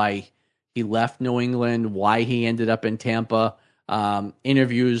reasons why he left New England, why he ended up in Tampa.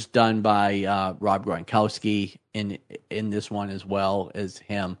 Interviews done by Rob Gronkowski in this one as well as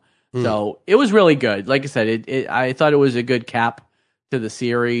him. So it was really good. Like I said, I thought it was a good cap to the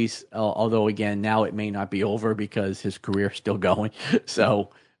series. Although again, now it may not be over because his career's still going.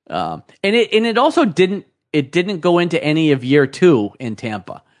 So and it also didn't go into any of year 2 in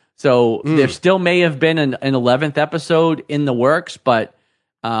Tampa. So there still may have been an 11th episode in the works, but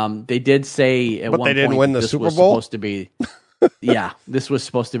they did say at one point they didn't win the Super Bowl. Supposed to be. Yeah, this was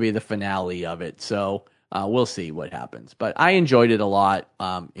supposed to be the finale of it, so we'll see what happens. But I enjoyed it a lot.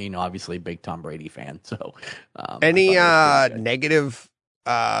 Obviously, big Tom Brady fan. So, any negative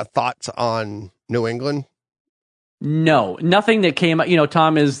thoughts on New England? No, nothing that came.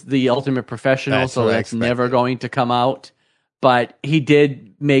 Tom is the ultimate professional, so that's never going to come out. But he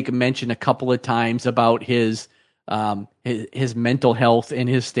did make mention a couple of times about his mental health and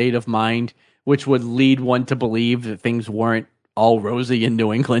his state of mind, which would lead one to believe that things weren't all rosy in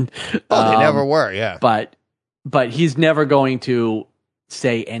New England. Oh, they never were, yeah. But he's never going to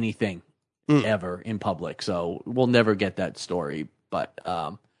say anything ever in public, so we'll never get that story. But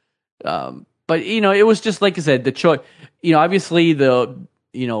it was just like I said, the choice. Obviously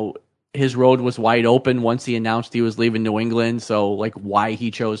his road was wide open once he announced he was leaving New England. So like why he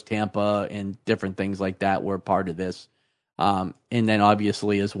chose Tampa and different things like that were part of this. And then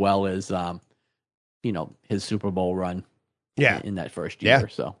obviously as well as his Super Bowl run in that first year.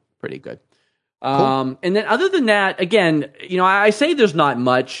 So pretty good. Cool. And then other than that, again, I say there's not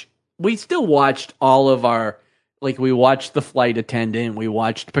much. We still watched all of we watched The Flight Attendant, we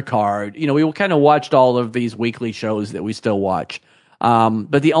watched Picard, we kind of watched all of these weekly shows that we still watch.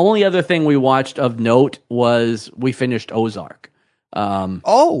 But the only other thing we watched of note was we finished Ozark.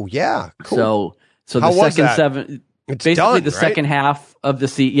 Oh yeah. Cool. So How the was second that? seven, It's basically done, the right? second half of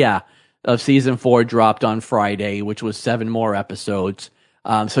of season 4 dropped on Friday, which was 7 more episodes.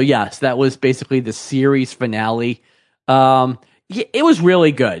 So yes, that was basically the series finale. It was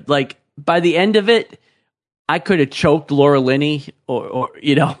really good. Like by the end of it, I could have choked Laura Linney or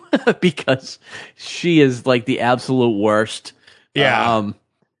because she is like the absolute worst. Yeah.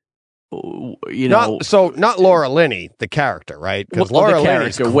 Not Laura Linney, the character, right? Because Laura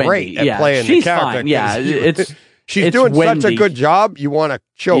Linney's great at playing she's the character. Fine. Yeah, she's doing Wendy. such a good job. You want to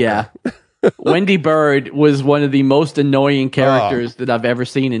choke her. Wendy Bird was one of the most annoying characters that I've ever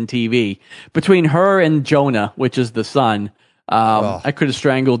seen in TV. Between her and Jonah, which is the son, I could have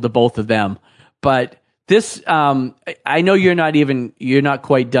strangled the both of them. But this, I know you're not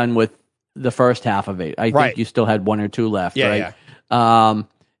quite done with the first half of it. I think you still had one or two left, right? Yeah.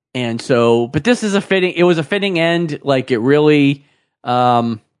 And so, but this is it was a fitting end. Like it really,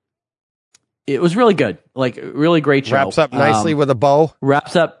 it was really good. Like really great show. Wraps up nicely with a bow.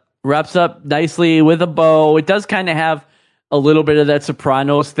 Wraps up nicely with a bow. It does kind of have a little bit of that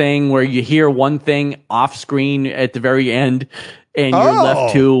Sopranos thing where you hear one thing off screen at the very end, and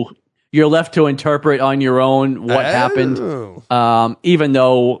you're left to interpret on your own what happened. Even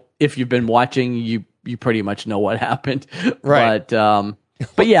though if you've been watching, you pretty much know what happened. Right.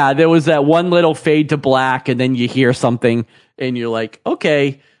 But yeah, there was that one little fade to black, and then you hear something, and you're like,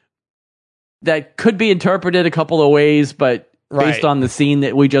 okay, that could be interpreted a couple of ways, but based on the scene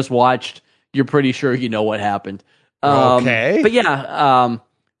that we just watched, you're pretty sure you know what happened. Okay. But yeah,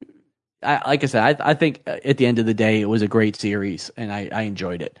 like I said, I think at the end of the day, it was a great series, and I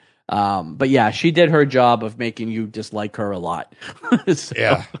enjoyed it. But yeah, she did her job of making you dislike her a lot. So,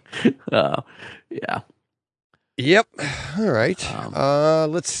 yeah. Yep. All right.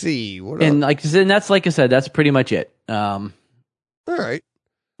 Let's see. And that's like I said, that's pretty much it. All right.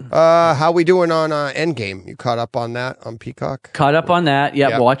 How we doing on Endgame? You caught up on that on Peacock? Caught up on that.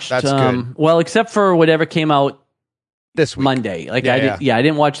 Yeah, watched. That's good. Well, except for whatever came out this week. Monday. I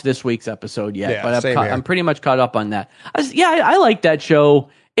didn't watch this week's episode yet, but I'm pretty much caught up on that. I like that show.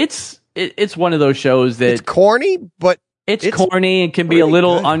 It's one of those shows that it's corny, but it's corny and can be a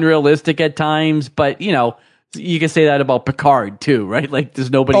little unrealistic at times. But you can say that about Picard too, right? Like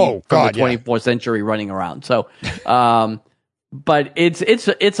there's nobody from the 24th century running around. So, but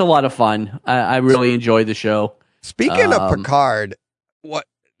it's a lot of fun. I really enjoy the show. Speaking of Picard,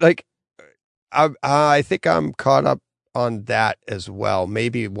 I think I'm caught up on that as well.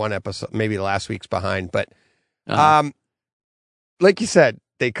 Maybe one episode, maybe last week's behind, but like you said,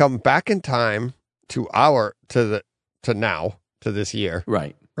 they come back in time to now, to this year.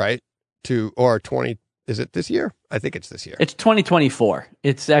 Right. Or 20, is it this year? I think it's this year. It's 2024.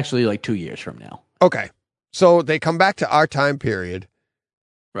 It's actually like 2 years from now. Okay. So they come back to our time period.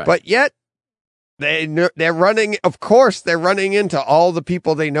 Right. But yet they're running, of course, they're running into all the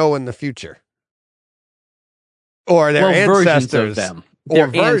people they know in the future. Or their ancestors. Versions of them.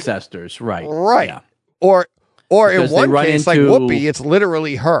 Their ancestors, right. Right. Yeah. Or because in one case, like Whoopi, it's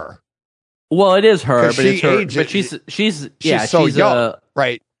literally her. Well, it is her, but it's her. But she's so young,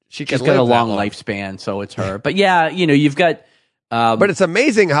 right? She's got a long lifespan, so it's her. But yeah, you've got. But it's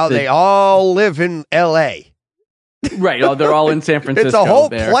amazing how they all live in L.A. Right. Oh, they're all in San Francisco. It's a whole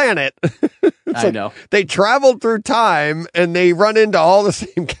planet. I know. They traveled through time and they run into all the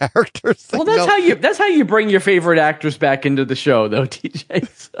same characters. Well, that's how you bring your favorite actress back into the show, though, TJ.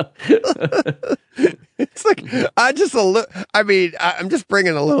 So. It's like I'm just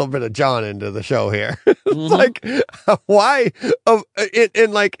bringing a little bit of John into the show here. It's like why?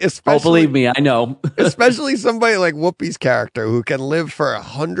 Especially. Oh, believe me, I know. Especially somebody like Whoopi's character who can live for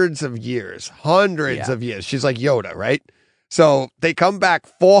hundreds of years. She's like Yoda, right? So they come back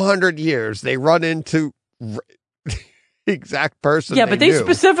 400 years. They run into the exact person. Yeah, but they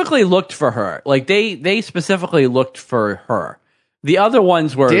specifically looked for her. Like they specifically looked for her. The other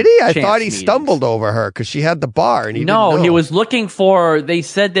ones were. Did he? I thought he stumbled over her because she had the bar, and he didn't know. He was looking for. They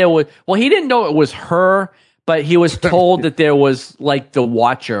said there was. Well, he didn't know it was her, but he was told that there was like the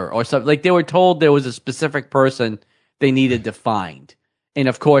Watcher or something. Like they were told there was a specific person they needed to find, and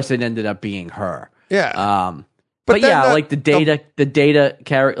of course, it ended up being her. Yeah. But yeah, like the data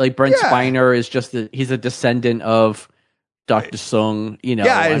character, like Brent Spiner is he's a descendant of Dr. Sung.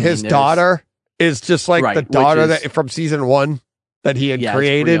 And his daughter is just like the daughter from season 1. That he had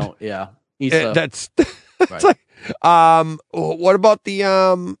created. That's right. Like, what about the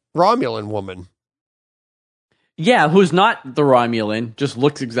Romulan woman? Yeah, who's not the Romulan, just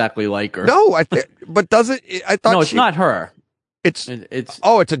looks exactly like her. No, but doesn't I thought no, it's not her. It's it's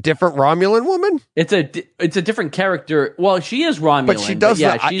a different Romulan woman. It's a different character. Well, she is Romulan, but she does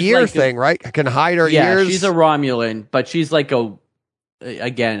the ear thing, right? Can hide her ears. Yeah, she's a Romulan, but she's like a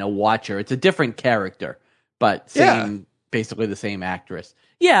Watcher. It's a different character, but same. Basically the same actress.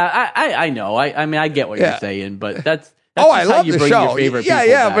 Yeah, I know. I mean, I get what you're saying, but that's I love you the bring show. Your favorite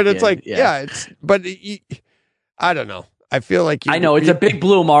but it's like, but I don't know. I feel like I know it's a big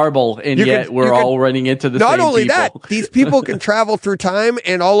blue marble, and yet we're all running into the same people. Not only that, these people can travel through time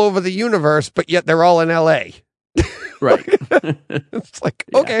and all over the universe, but yet they're all in L.A. Right. It's like,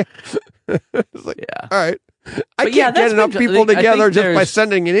 okay. It's like, all right. I can't get enough people together just by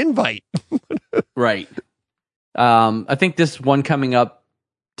sending an invite. Right. I think this one coming up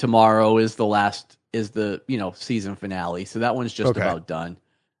tomorrow is the season finale. So that one's just about done.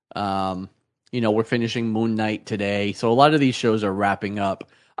 We're finishing Moon Knight today. So a lot of these shows are wrapping up.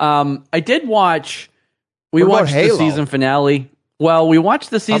 I did watch, we watched the season finale. Well, we watched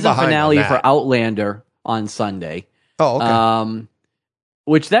the season finale for Outlander on Sunday. Oh, okay.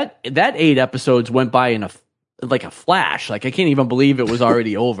 Which that 8 episodes went by in a flash. Like, I can't even believe it was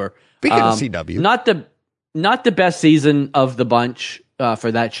already over. Speaking of CW. Not the best season of the bunch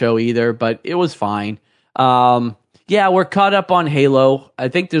for that show either, but it was fine. Yeah, we're caught up on Halo. I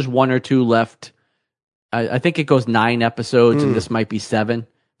think there's 1 or 2 left. I think it goes 9 episodes, and this might be 7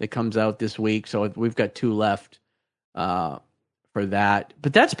 that comes out this week. So we've got 2 left for that.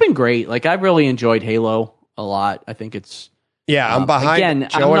 But that's been great. Like, I've really enjoyed Halo a lot. I think it's... Yeah, I'm behind. Again,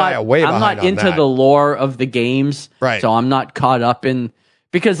 Joe and I are way behind. I'm not into the lore of the games, right? So I'm not caught up in,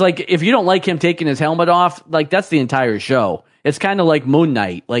 because like, if you don't like him taking his helmet off, like, that's the entire show. It's kind of like Moon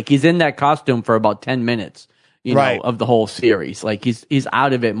Knight. Like, he's in that costume for about 10 minutes, know, of the whole series. Like, he's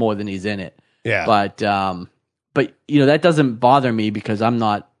out of it more than he's in it. Yeah. But that doesn't bother me because I'm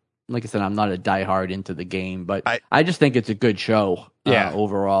not, like I said, I'm not a diehard into the game. But I just think it's a good show. Yeah.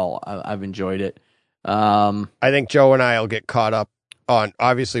 Overall, I've enjoyed it. I think Joe and I will get caught up on,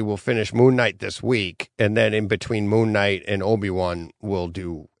 obviously we'll finish Moon Knight this week, and then in between Moon Knight and Obi-Wan, we'll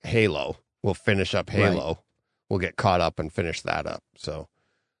do Halo. We'll finish up Halo. Right. We'll get caught up and finish that up. So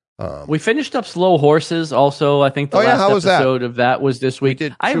we finished up Slow Horses also. I think the last episode of that was this week.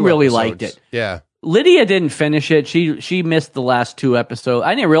 I really liked it. Yeah. Lydia didn't finish it. She missed the last 2 episodes.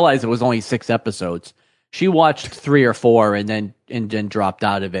 I didn't realize it was only 6 episodes. She watched 3 or 4 and then dropped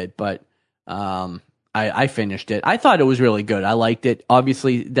out of it, but I finished it. I thought it was really good. I liked it.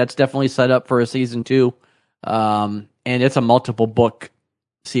 Obviously, that's definitely set up for a season 2. And it's a multiple book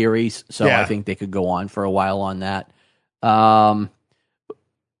series, so I think they could go on for a while on that.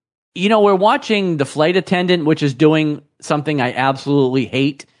 We're watching The Flight Attendant, which is doing something I absolutely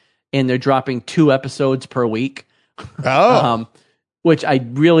hate, and they're dropping 2 episodes per week. Oh. Which I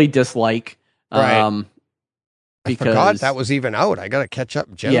really dislike. Right. Because I forgot that was even out. I got to catch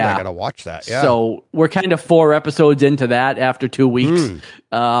up, Jen. I got to watch that. Yeah. So we're kind of 4 episodes into that after 2 weeks.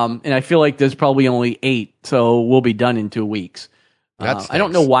 And I feel like there's probably only 8, so we'll be done in 2 weeks. I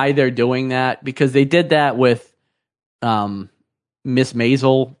don't know why they're doing that, because they did that with Miss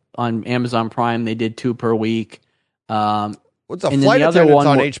Maisel on Amazon Prime. They did 2 per week. What's the Flight Attendant's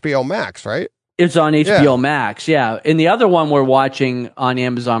on HBO Max, right? It's on HBO Max, yeah. And the other one we're watching on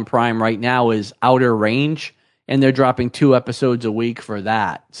Amazon Prime right now is Outer Range, and they're dropping 2 episodes a week for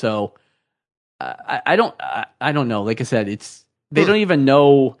that. So I don't know. Like I said, they don't even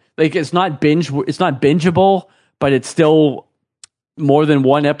know. Like, it's not bingeable, but it's still more than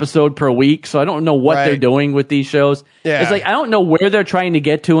 1 episode per week. So I don't know what they're doing with these shows. Yeah. It's like, I don't know where they're trying to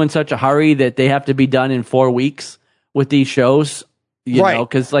get to in such a hurry that they have to be done in 4 weeks with these shows. You know,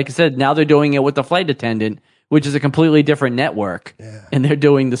 because like I said, now they're doing it with The Flight Attendant, which is a completely different network, and they're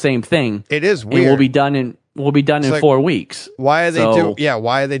doing the same thing. It is weird. And we'll be done in 4 weeks. Why are they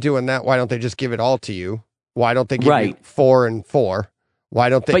why are they doing that? Why don't they just give it all to you? Why don't they give you 4 and 4? Why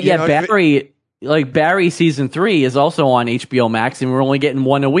don't they? But Barry season 3 is also on HBO Max, and we're only getting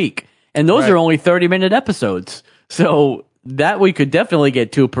 1 a week, and those are only 30-minute episodes. So that we could definitely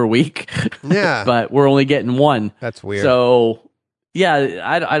get 2 per week. Yeah, but we're only getting 1. That's weird. So yeah,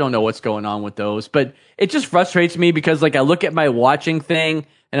 I don't know what's going on with those, but it just frustrates me because, like, I look at my watching thing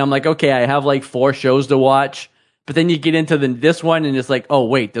and I'm like, okay, I have like 4 shows to watch, but then you get into this one and it's like, oh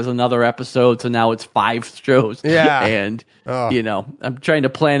wait, there's another episode, so now it's 5 shows. Yeah, and I'm trying to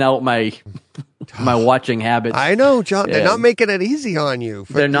plan out my watching habits. I know, John. They're not making it easy on you.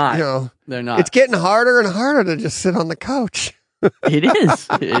 They're not. They're not. It's getting harder and harder to just sit on the couch. It is.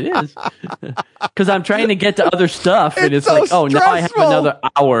 Because I'm trying to get to other stuff, and it's so like, oh, now I have another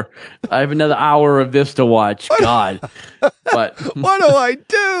hour. I have another hour of this to watch. God, but what do I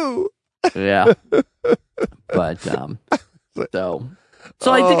do? Yeah, but so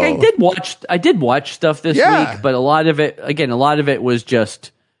I think I did watch stuff this week, but a lot of it was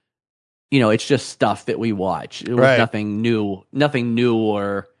just, it's just stuff that we watch. It was nothing new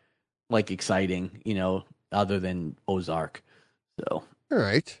or like exciting, other than Ozark. So, all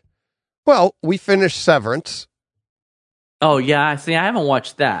right. Well, we finished Severance. Oh yeah, see, I haven't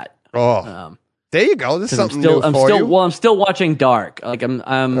watched that. Oh, there you go. This is something new for you. Well, I'm still watching Dark. Like I'm.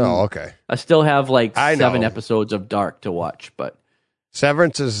 Oh, okay. I still have like 7 episodes of Dark to watch, but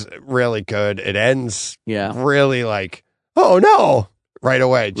Severance is really good. It ends really like, oh no, right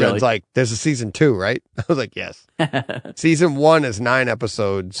away. Jen's like, there's a season 2, right? I was like, yes. Season 1 is 9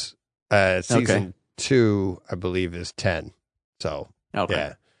 episodes. Season 2, I believe, is 10. So,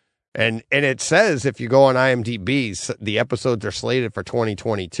 yeah. And it says, if you go on IMDb, the episodes are slated for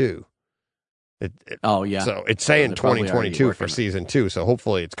 2022. Oh, yeah. So it's saying 2022 for season 2. So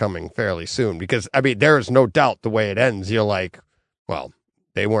hopefully it's coming fairly soon because, I mean, there is no doubt the way it ends. You're like, well,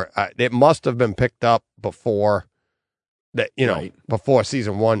 they weren't, it must have been picked up before that, before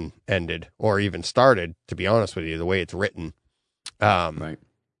season 1 ended or even started, to be honest with you, the way it's written. Right.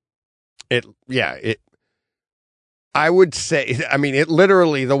 I would say, I mean, it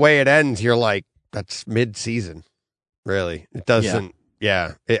literally, the way it ends, you're like, that's mid-season, really. It doesn't,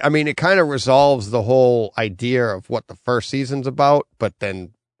 it kind of resolves the whole idea of what the first season's about, but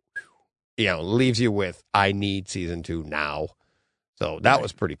then, leaves you with, I need season 2 now. So that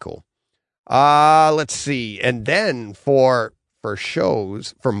was pretty cool. Let's see. And then for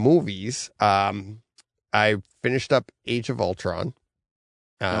shows, for movies, I finished up Age of Ultron.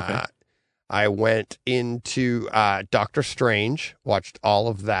 Okay. I went into Doctor Strange, watched all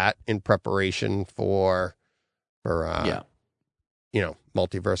of that in preparation for Multiverse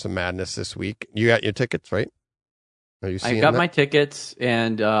of Madness this week. You got your tickets, right? Are you seeing I got my tickets,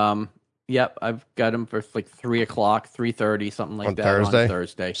 and I've got them for like 3:00, 3:30, something like that on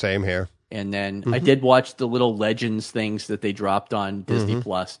Thursday. Same here. And then I did watch the little Legends things that they dropped on Disney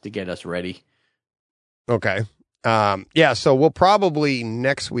Plus to get us ready. Okay. So we'll probably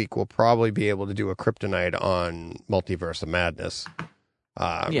next week be able to do a Kryptonite on Multiverse of Madness.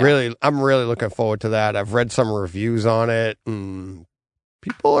 Really, I'm really looking forward to that. I've read some reviews on it, and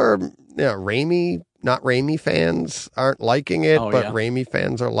people are, not Raimi fans aren't liking it, but Raimi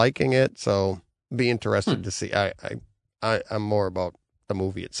fans are liking it. So be interested to see. I'm more about the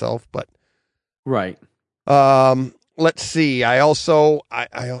movie itself, but right. Let's see. I also,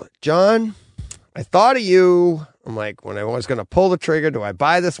 John, I thought of you. I'm like, when I was going to pull the trigger, do I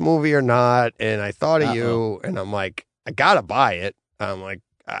buy this movie or not? And I thought of you, and I'm like, I got to buy it. I'm like,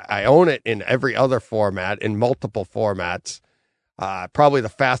 I own it in every other format, in multiple formats. Probably the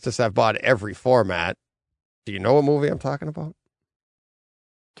fastest I've bought every format. Do you know what movie I'm talking about?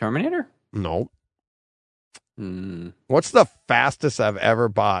 Terminator? No. What's the fastest I've ever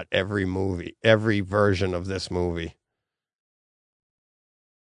bought every movie, every version of this movie?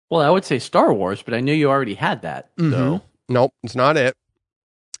 Well, I would say Star Wars, but I knew you already had that. So. Nope, it's not it.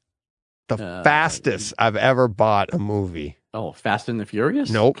 The fastest I've ever bought a movie. Oh, Fast and the Furious?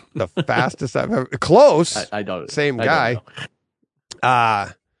 Nope. The fastest I've ever... Close. I don't. Same guy.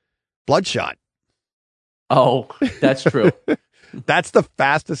 Bloodshot. Oh, that's true. That's the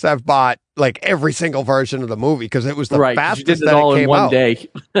fastest I've bought, like, every single version of the movie, because it was the fastest that it came in one out. Day.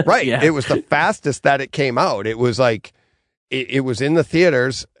 Right. Yeah. It was the fastest that it came out. It was like, it was in the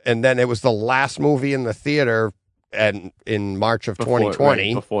theaters, and then it was the last movie in the theater and in March of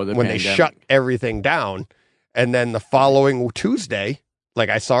 2020, before the when pandemic. they shut everything down. And then the following Tuesday, like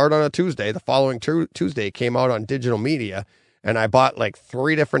I saw it on a Tuesday, the following Tuesday it came out on digital media, and I bought like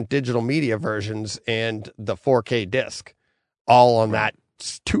 3 different digital media versions and the 4K disc all on that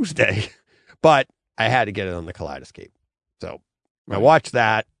Tuesday. But I had to get it on the Kaleidoscape. So I watched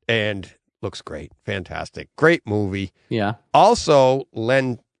that, and looks great. Fantastic. Great movie. Yeah. Also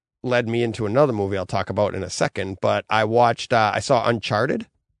led me into another movie I'll talk about in a second, but I watched, I saw Uncharted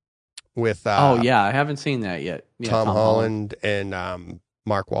with, I haven't seen that yet. Yeah, Tom Holland and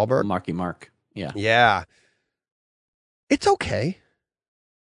Mark Wahlberg. Mark. Yeah. Yeah. It's okay.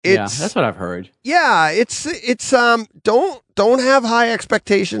 That's what I've heard. Yeah, it's don't have high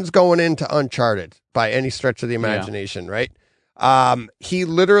expectations going into Uncharted by any stretch of the imagination, right? He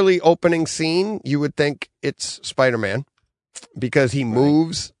literally, opening scene, you would think it's Spider-Man because he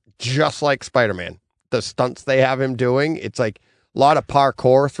moves just like Spider-Man. The stunts they have him doing, it's like a lot of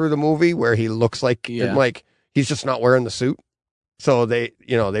parkour through the movie where he looks like he's just not wearing the suit. So they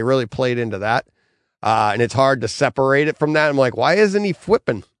really played into that. And it's hard to separate it from that. I'm like, why isn't he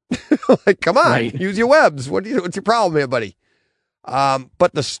flipping? Like, come on, use your webs. What's your problem here, buddy?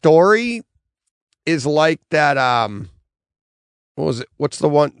 But the story is like that. What was it? What's the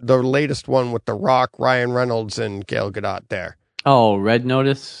latest one with The Rock, Ryan Reynolds, and Gal Gadot there? Oh, Red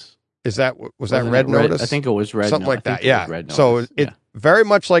Notice. Was that Red Notice? I think it was Red. Something like that. Yeah. So it's very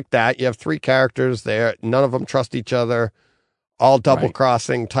much like that. You have 3 characters there. None of them trust each other. All double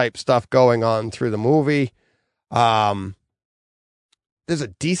crossing type stuff going on through the movie. There's a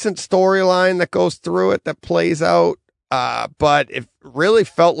decent storyline that goes through it that plays out. But it really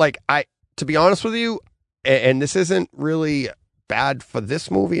felt like to be honest with you, and this isn't really bad for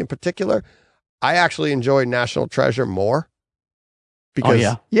this movie in particular, I actually enjoyed National Treasure more.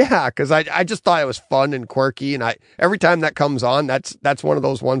 Because because I just thought it was fun and quirky, and every time that comes on, that's one of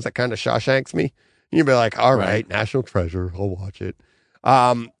those ones that kind of Shawshanks me. You'd be like, all right, National Treasure, I'll watch it.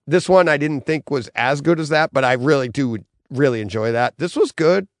 This one I didn't think was as good as that, but I really do enjoy that. This was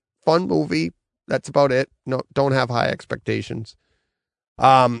good, fun movie, That's about it. No, don't have high expectations.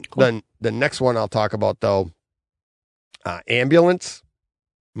 Cool. Then the next one I'll talk about though, Ambulance,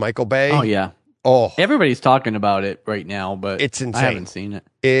 Michael Bay. Oh yeah. Oh, everybody's talking about it right now, but it's insane. I haven't seen it.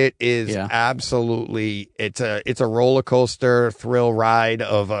 It is absolutely. It's a roller coaster thrill ride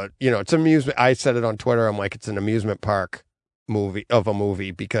of it's amusement. I said it on Twitter. I'm like, it's an amusement park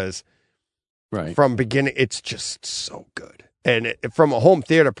movie because from beginning, it's just so good. And from a home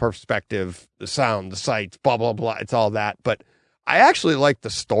theater perspective, the sound, the sights, blah blah blah, it's all that. But I actually like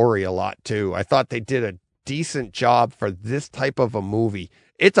the story a lot too. I thought they did a decent job for this type of a movie.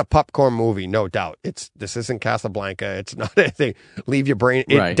 It's a popcorn movie, no doubt. This isn't Casablanca. It's not anything. Leave your brain.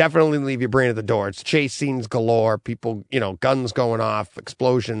 It definitely leave your brain at the door. It's chase scenes galore. People, guns going off,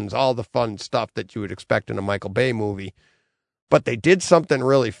 explosions, all the fun stuff that you would expect in a Michael Bay movie. But they did something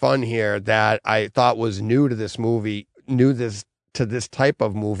really fun here that I thought was new to this movie, to this type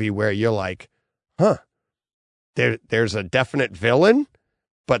of movie where you're like, huh, there's a definite villain.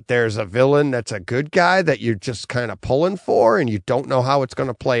 But there's a villain that's a good guy that you're just kind of pulling for, and you don't know how it's going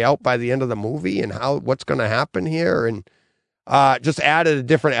to play out by the end of the movie and what's going to happen here. And just added a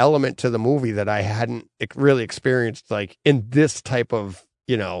different element to the movie that I hadn't really experienced, like in this type of,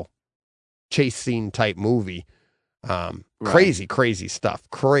 chase scene type movie. Crazy stuff,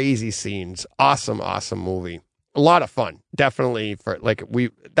 crazy scenes, awesome movie. A lot of fun. Definitely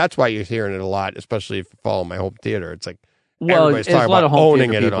that's why you're hearing it a lot, especially if you follow my home theater. It's like, everybody's talking about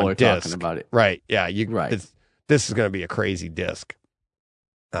owning it on disc. About it. Right. Yeah. This is going to be a crazy disc.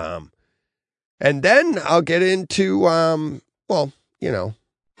 And then I'll get into,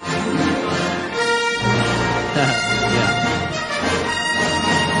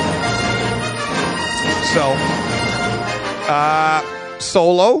 So,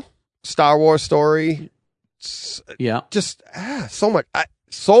 Solo, Star Wars story. Yeah. Just so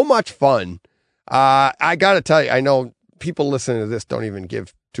much fun. I got to tell you, I know people listening to this don't even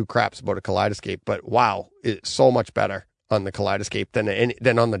give two craps about a Kaleidoscape, but wow, it's so much better on the Kaleidoscape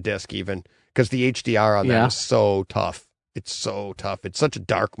than on the disc even, because the HDR on that is so tough. It's so tough. It's such a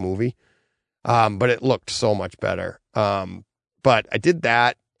dark movie, but it looked so much better. But I did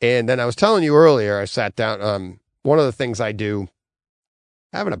that, and then I was telling you earlier, I sat down. One of the things I do,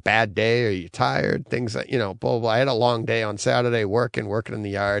 having a bad day, or you're tired, things that, blah, blah, blah. I had a long day on Saturday, working in the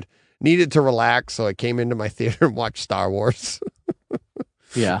yard. Needed to relax, so I came into my theater and watched Star Wars.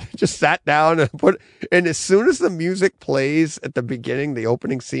 Yeah. Just sat down and as soon as the music plays at the beginning, the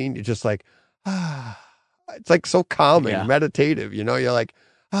opening scene, you're just like, it's like so calming, meditative, you're like,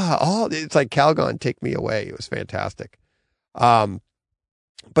 it's like Calgon, take me away. It was fantastic. But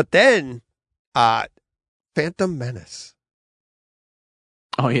then, Phantom Menace.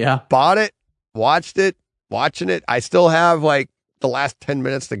 Oh yeah. Bought it, watched it, watching it. I still have like the last 10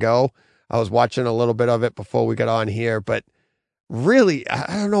 minutes to go. I was watching a little bit of it before we got on here, but really,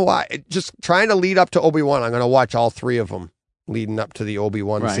 I don't know why. Just trying to lead up to Obi-Wan. I'm going to watch all three of them leading up to the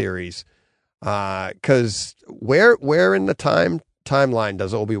Obi-Wan series. Because where in the timeline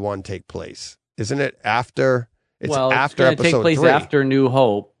does Obi-Wan take place? Isn't it after? It's after episode 3. Take place after New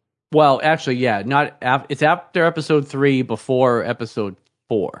Hope. Well, actually, it's after episode 3, before episode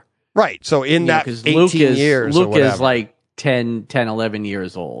 4. Right. So in that 18 years, Luke is like 10, 11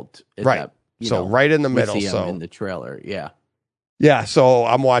 years old. Right. Right in the middle. So in the trailer. Yeah. Yeah. So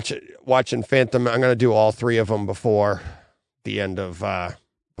I'm watching Phantom. I'm going to do all three of them before the end of,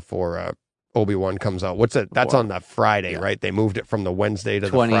 before Obi-Wan comes out. What's it? That's on the Friday, right? They moved it from the Wednesday to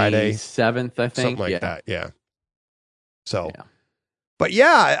the Friday. 27th, I think. Something like that. Yeah. So, but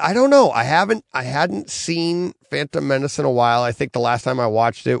yeah, I don't know. I hadn't seen Phantom Menace in a while. I think the last time I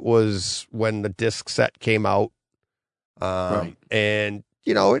watched it was when the disc set came out. And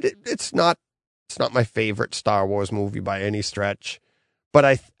it's not my favorite Star Wars movie by any stretch, but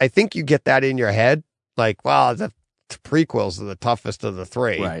I think you get that in your head, like, wow, the prequels are the toughest of the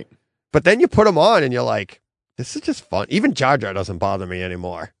three. Right. But then you put them on and you're like, this is just fun. Even Jar Jar doesn't bother me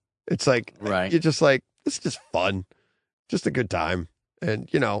anymore. It's like, you're just like, this is just fun. Just a good time. And,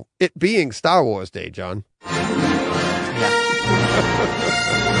 it being Star Wars Day, John. Yeah.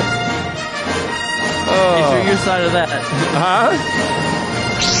 Get your use out of that. Huh?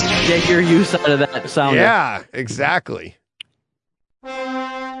 Get your use out of that sound. Yeah, exactly.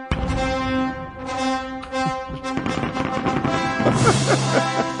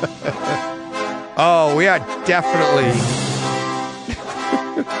 Oh, we are definitely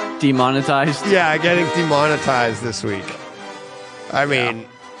demonetized. Yeah, getting demonetized this week. I mean,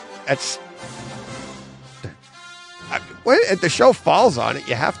 when the show falls on it,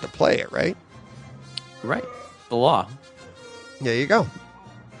 you have to play it, right? Right. The law. There you go.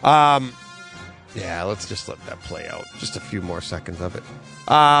 Yeah, let's just let that play out. Just a few more seconds of it.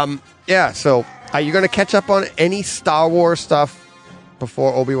 Yeah, so are you going to catch up on any Star Wars stuff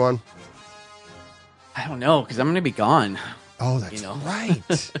before Obi-Wan? I don't know, because I'm going to be gone. Oh, that's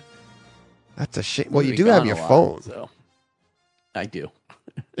right. That's a shame. Well, you do have your phone. So I do.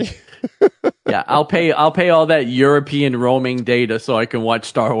 Yeah, I'll pay all that European roaming data so I can watch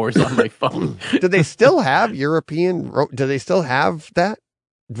Star Wars on my phone. Do they still have European? Do they still have that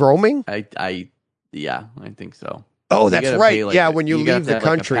roaming? Yeah, I think so. Oh, that's right. When you leave the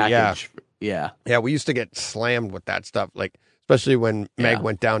country, yeah. We used to get slammed with that stuff, like especially when Meg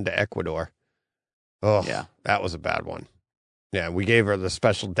went down to Ecuador. Oh, yeah, that was a bad one. Yeah, we gave her the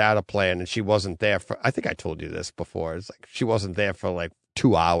special data plan, and she wasn't there for. I think I told you this before. It's like she wasn't there for like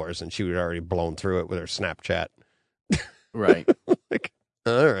 2 hours, and she had already blown through it with her Snapchat. Right. Like,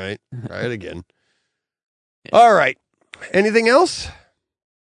 all right, try it again. Yeah. All right. Anything else?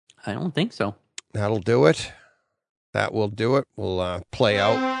 I don't think so. That'll do it. That will do it. We'll play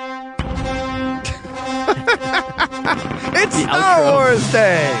out. It's Star Wars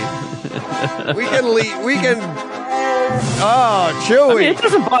Day. We can leave. We can. Oh, Chewie. I mean, it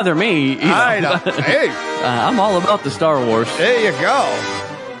doesn't bother me. I know. Hey. I'm all about the Star Wars. There you go.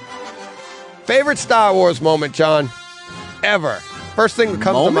 Favorite Star Wars moment, John? Ever. First thing that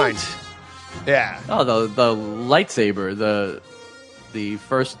comes to mind. Yeah. Oh, the lightsaber. The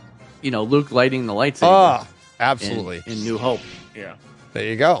first, Luke lighting the lightsaber. Oh, absolutely. In New Hope. Yeah. There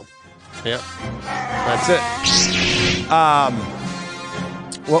you go. Yeah. That's it.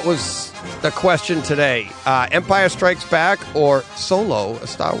 What was the question today? Empire Strikes Back or Solo, a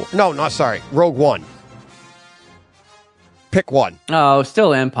Star Wars? No, not sorry. Rogue One. Pick one. Oh,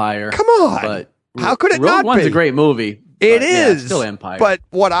 still Empire. Come on. But how could it not be? Rogue One's a great movie. It is. Still Empire. But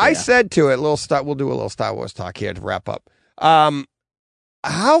what I said to it, we'll do a little Star Wars talk here to wrap up.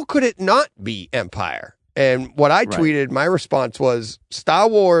 How could it not be Empire? And what I tweeted, my response was Star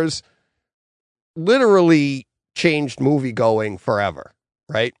Wars literally changed movie going forever,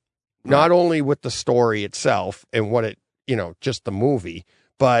 right? Not only with the story itself and what it, just the movie,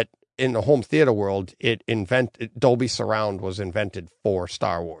 but in the home theater world, Dolby Surround was invented for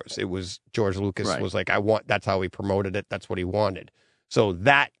Star Wars. It was George Lucas was like, that's how he promoted it. That's what he wanted. So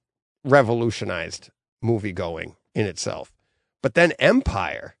that revolutionized movie going in itself. But then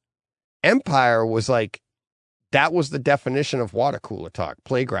Empire was like, that was the definition of water cooler talk,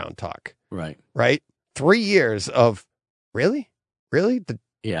 playground talk. Right. 3 years of, really? The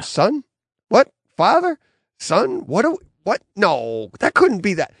son? What? Father? Son? What? No, that couldn't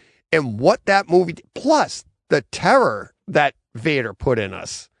be that. And what that movie, plus the terror that Vader put in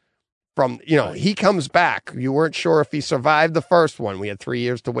us from, he comes back. You weren't sure if he survived the first one. We had 3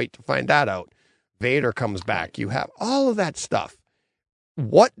 years to wait to find that out. Vader comes back. You have all of that stuff.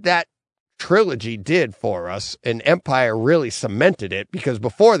 What that trilogy did for us, and Empire really cemented it, because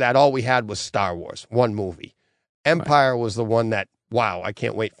before that, all we had was Star Wars, one movie. Empire was the one that, wow, I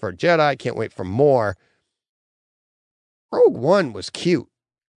can't wait for Jedi. I can't wait for more. Rogue One was cute.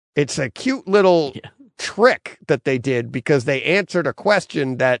 It's a cute little trick that they did, because they answered a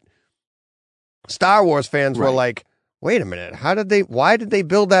question that Star Wars fans were like, wait a minute, why did they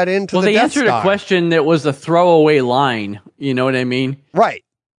build that into the Death Star? Well, they answered a question that was a throwaway line. You know what I mean? Right.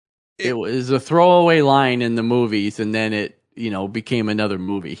 It was a throwaway line in the movies, and then it, became another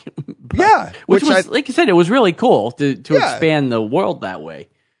movie. Which was, like you said, it was really cool to expand the world that way.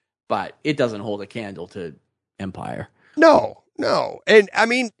 But it doesn't hold a candle to Empire. No. And, I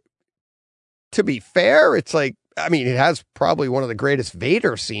mean, to be fair, it's like, it has probably one of the greatest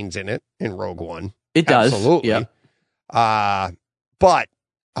Vader scenes in it, in Rogue One. It does. Absolutely. Yeah. But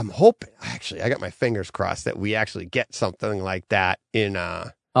I'm hoping, I got my fingers crossed that we actually get something like that in,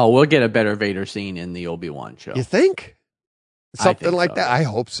 we'll get a better Vader scene in the Obi-Wan show. You think? Something like that? I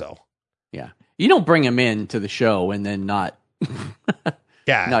hope so. Yeah. You don't bring him into the show and then not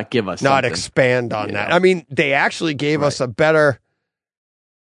not give us not something, expand on that. I mean, they actually gave us a better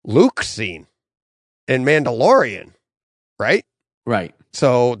Luke scene in Mandalorian, right? Right.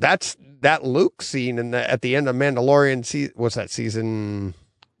 So that's that Luke scene at the end of Mandalorian. What's that season?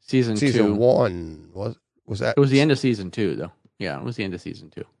 Season 1 was that? It was the end of season 2, though. Yeah, it was the end of season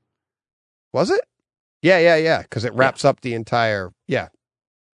 2. Was it? Yeah. Because it wraps up the entire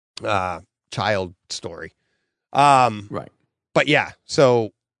child story. Right. But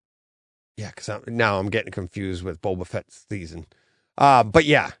so because now I'm getting confused with Boba Fett's season. But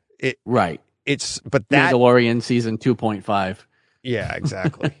it's that Mandalorian season 2.5. Yeah,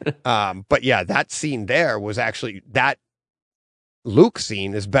 exactly. But that scene there was actually, that Luke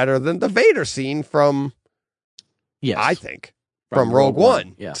scene is better than the Vader scene from. Yes, I think from Rogue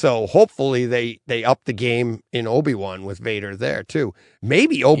One. Yeah. So hopefully they up the game in Obi-Wan with Vader there too.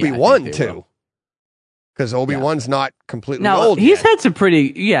 Maybe Obi-Wan too. Because Obi-Wan's not completely old he's yet. had some pretty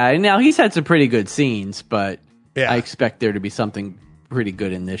good scenes, but I expect there to be something pretty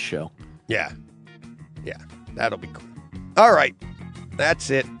good in this show. Yeah. Yeah. That'll be cool. All right. That's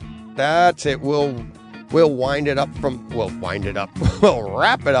it. We'll wind it up We'll wind it up. We'll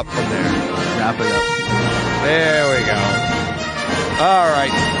wrap it up from there. Wrap it up. There we go. All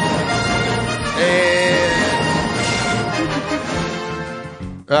right.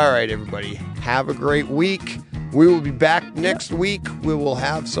 All right, everybody. Have a great week. We will be back next week. We will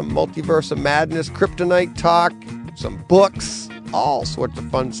have some Multiverse of Madness, Kryptonite talk, some books, all sorts of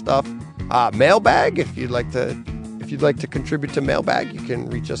fun stuff. Mailbag, if you'd like to contribute to Mailbag, you can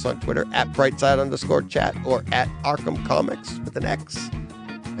reach us on Twitter at brightside_chat or at Arkham Comics with an X.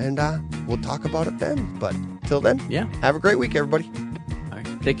 And we'll talk about it then. But till then, have a great week, everybody. All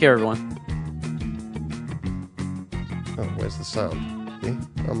right. Take care, everyone. Oh, where's the sound? See?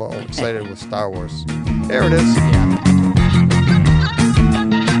 I'm all excited with Star Wars. There it is. Yeah.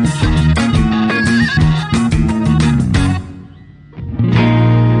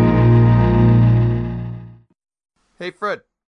 Hey, Fred.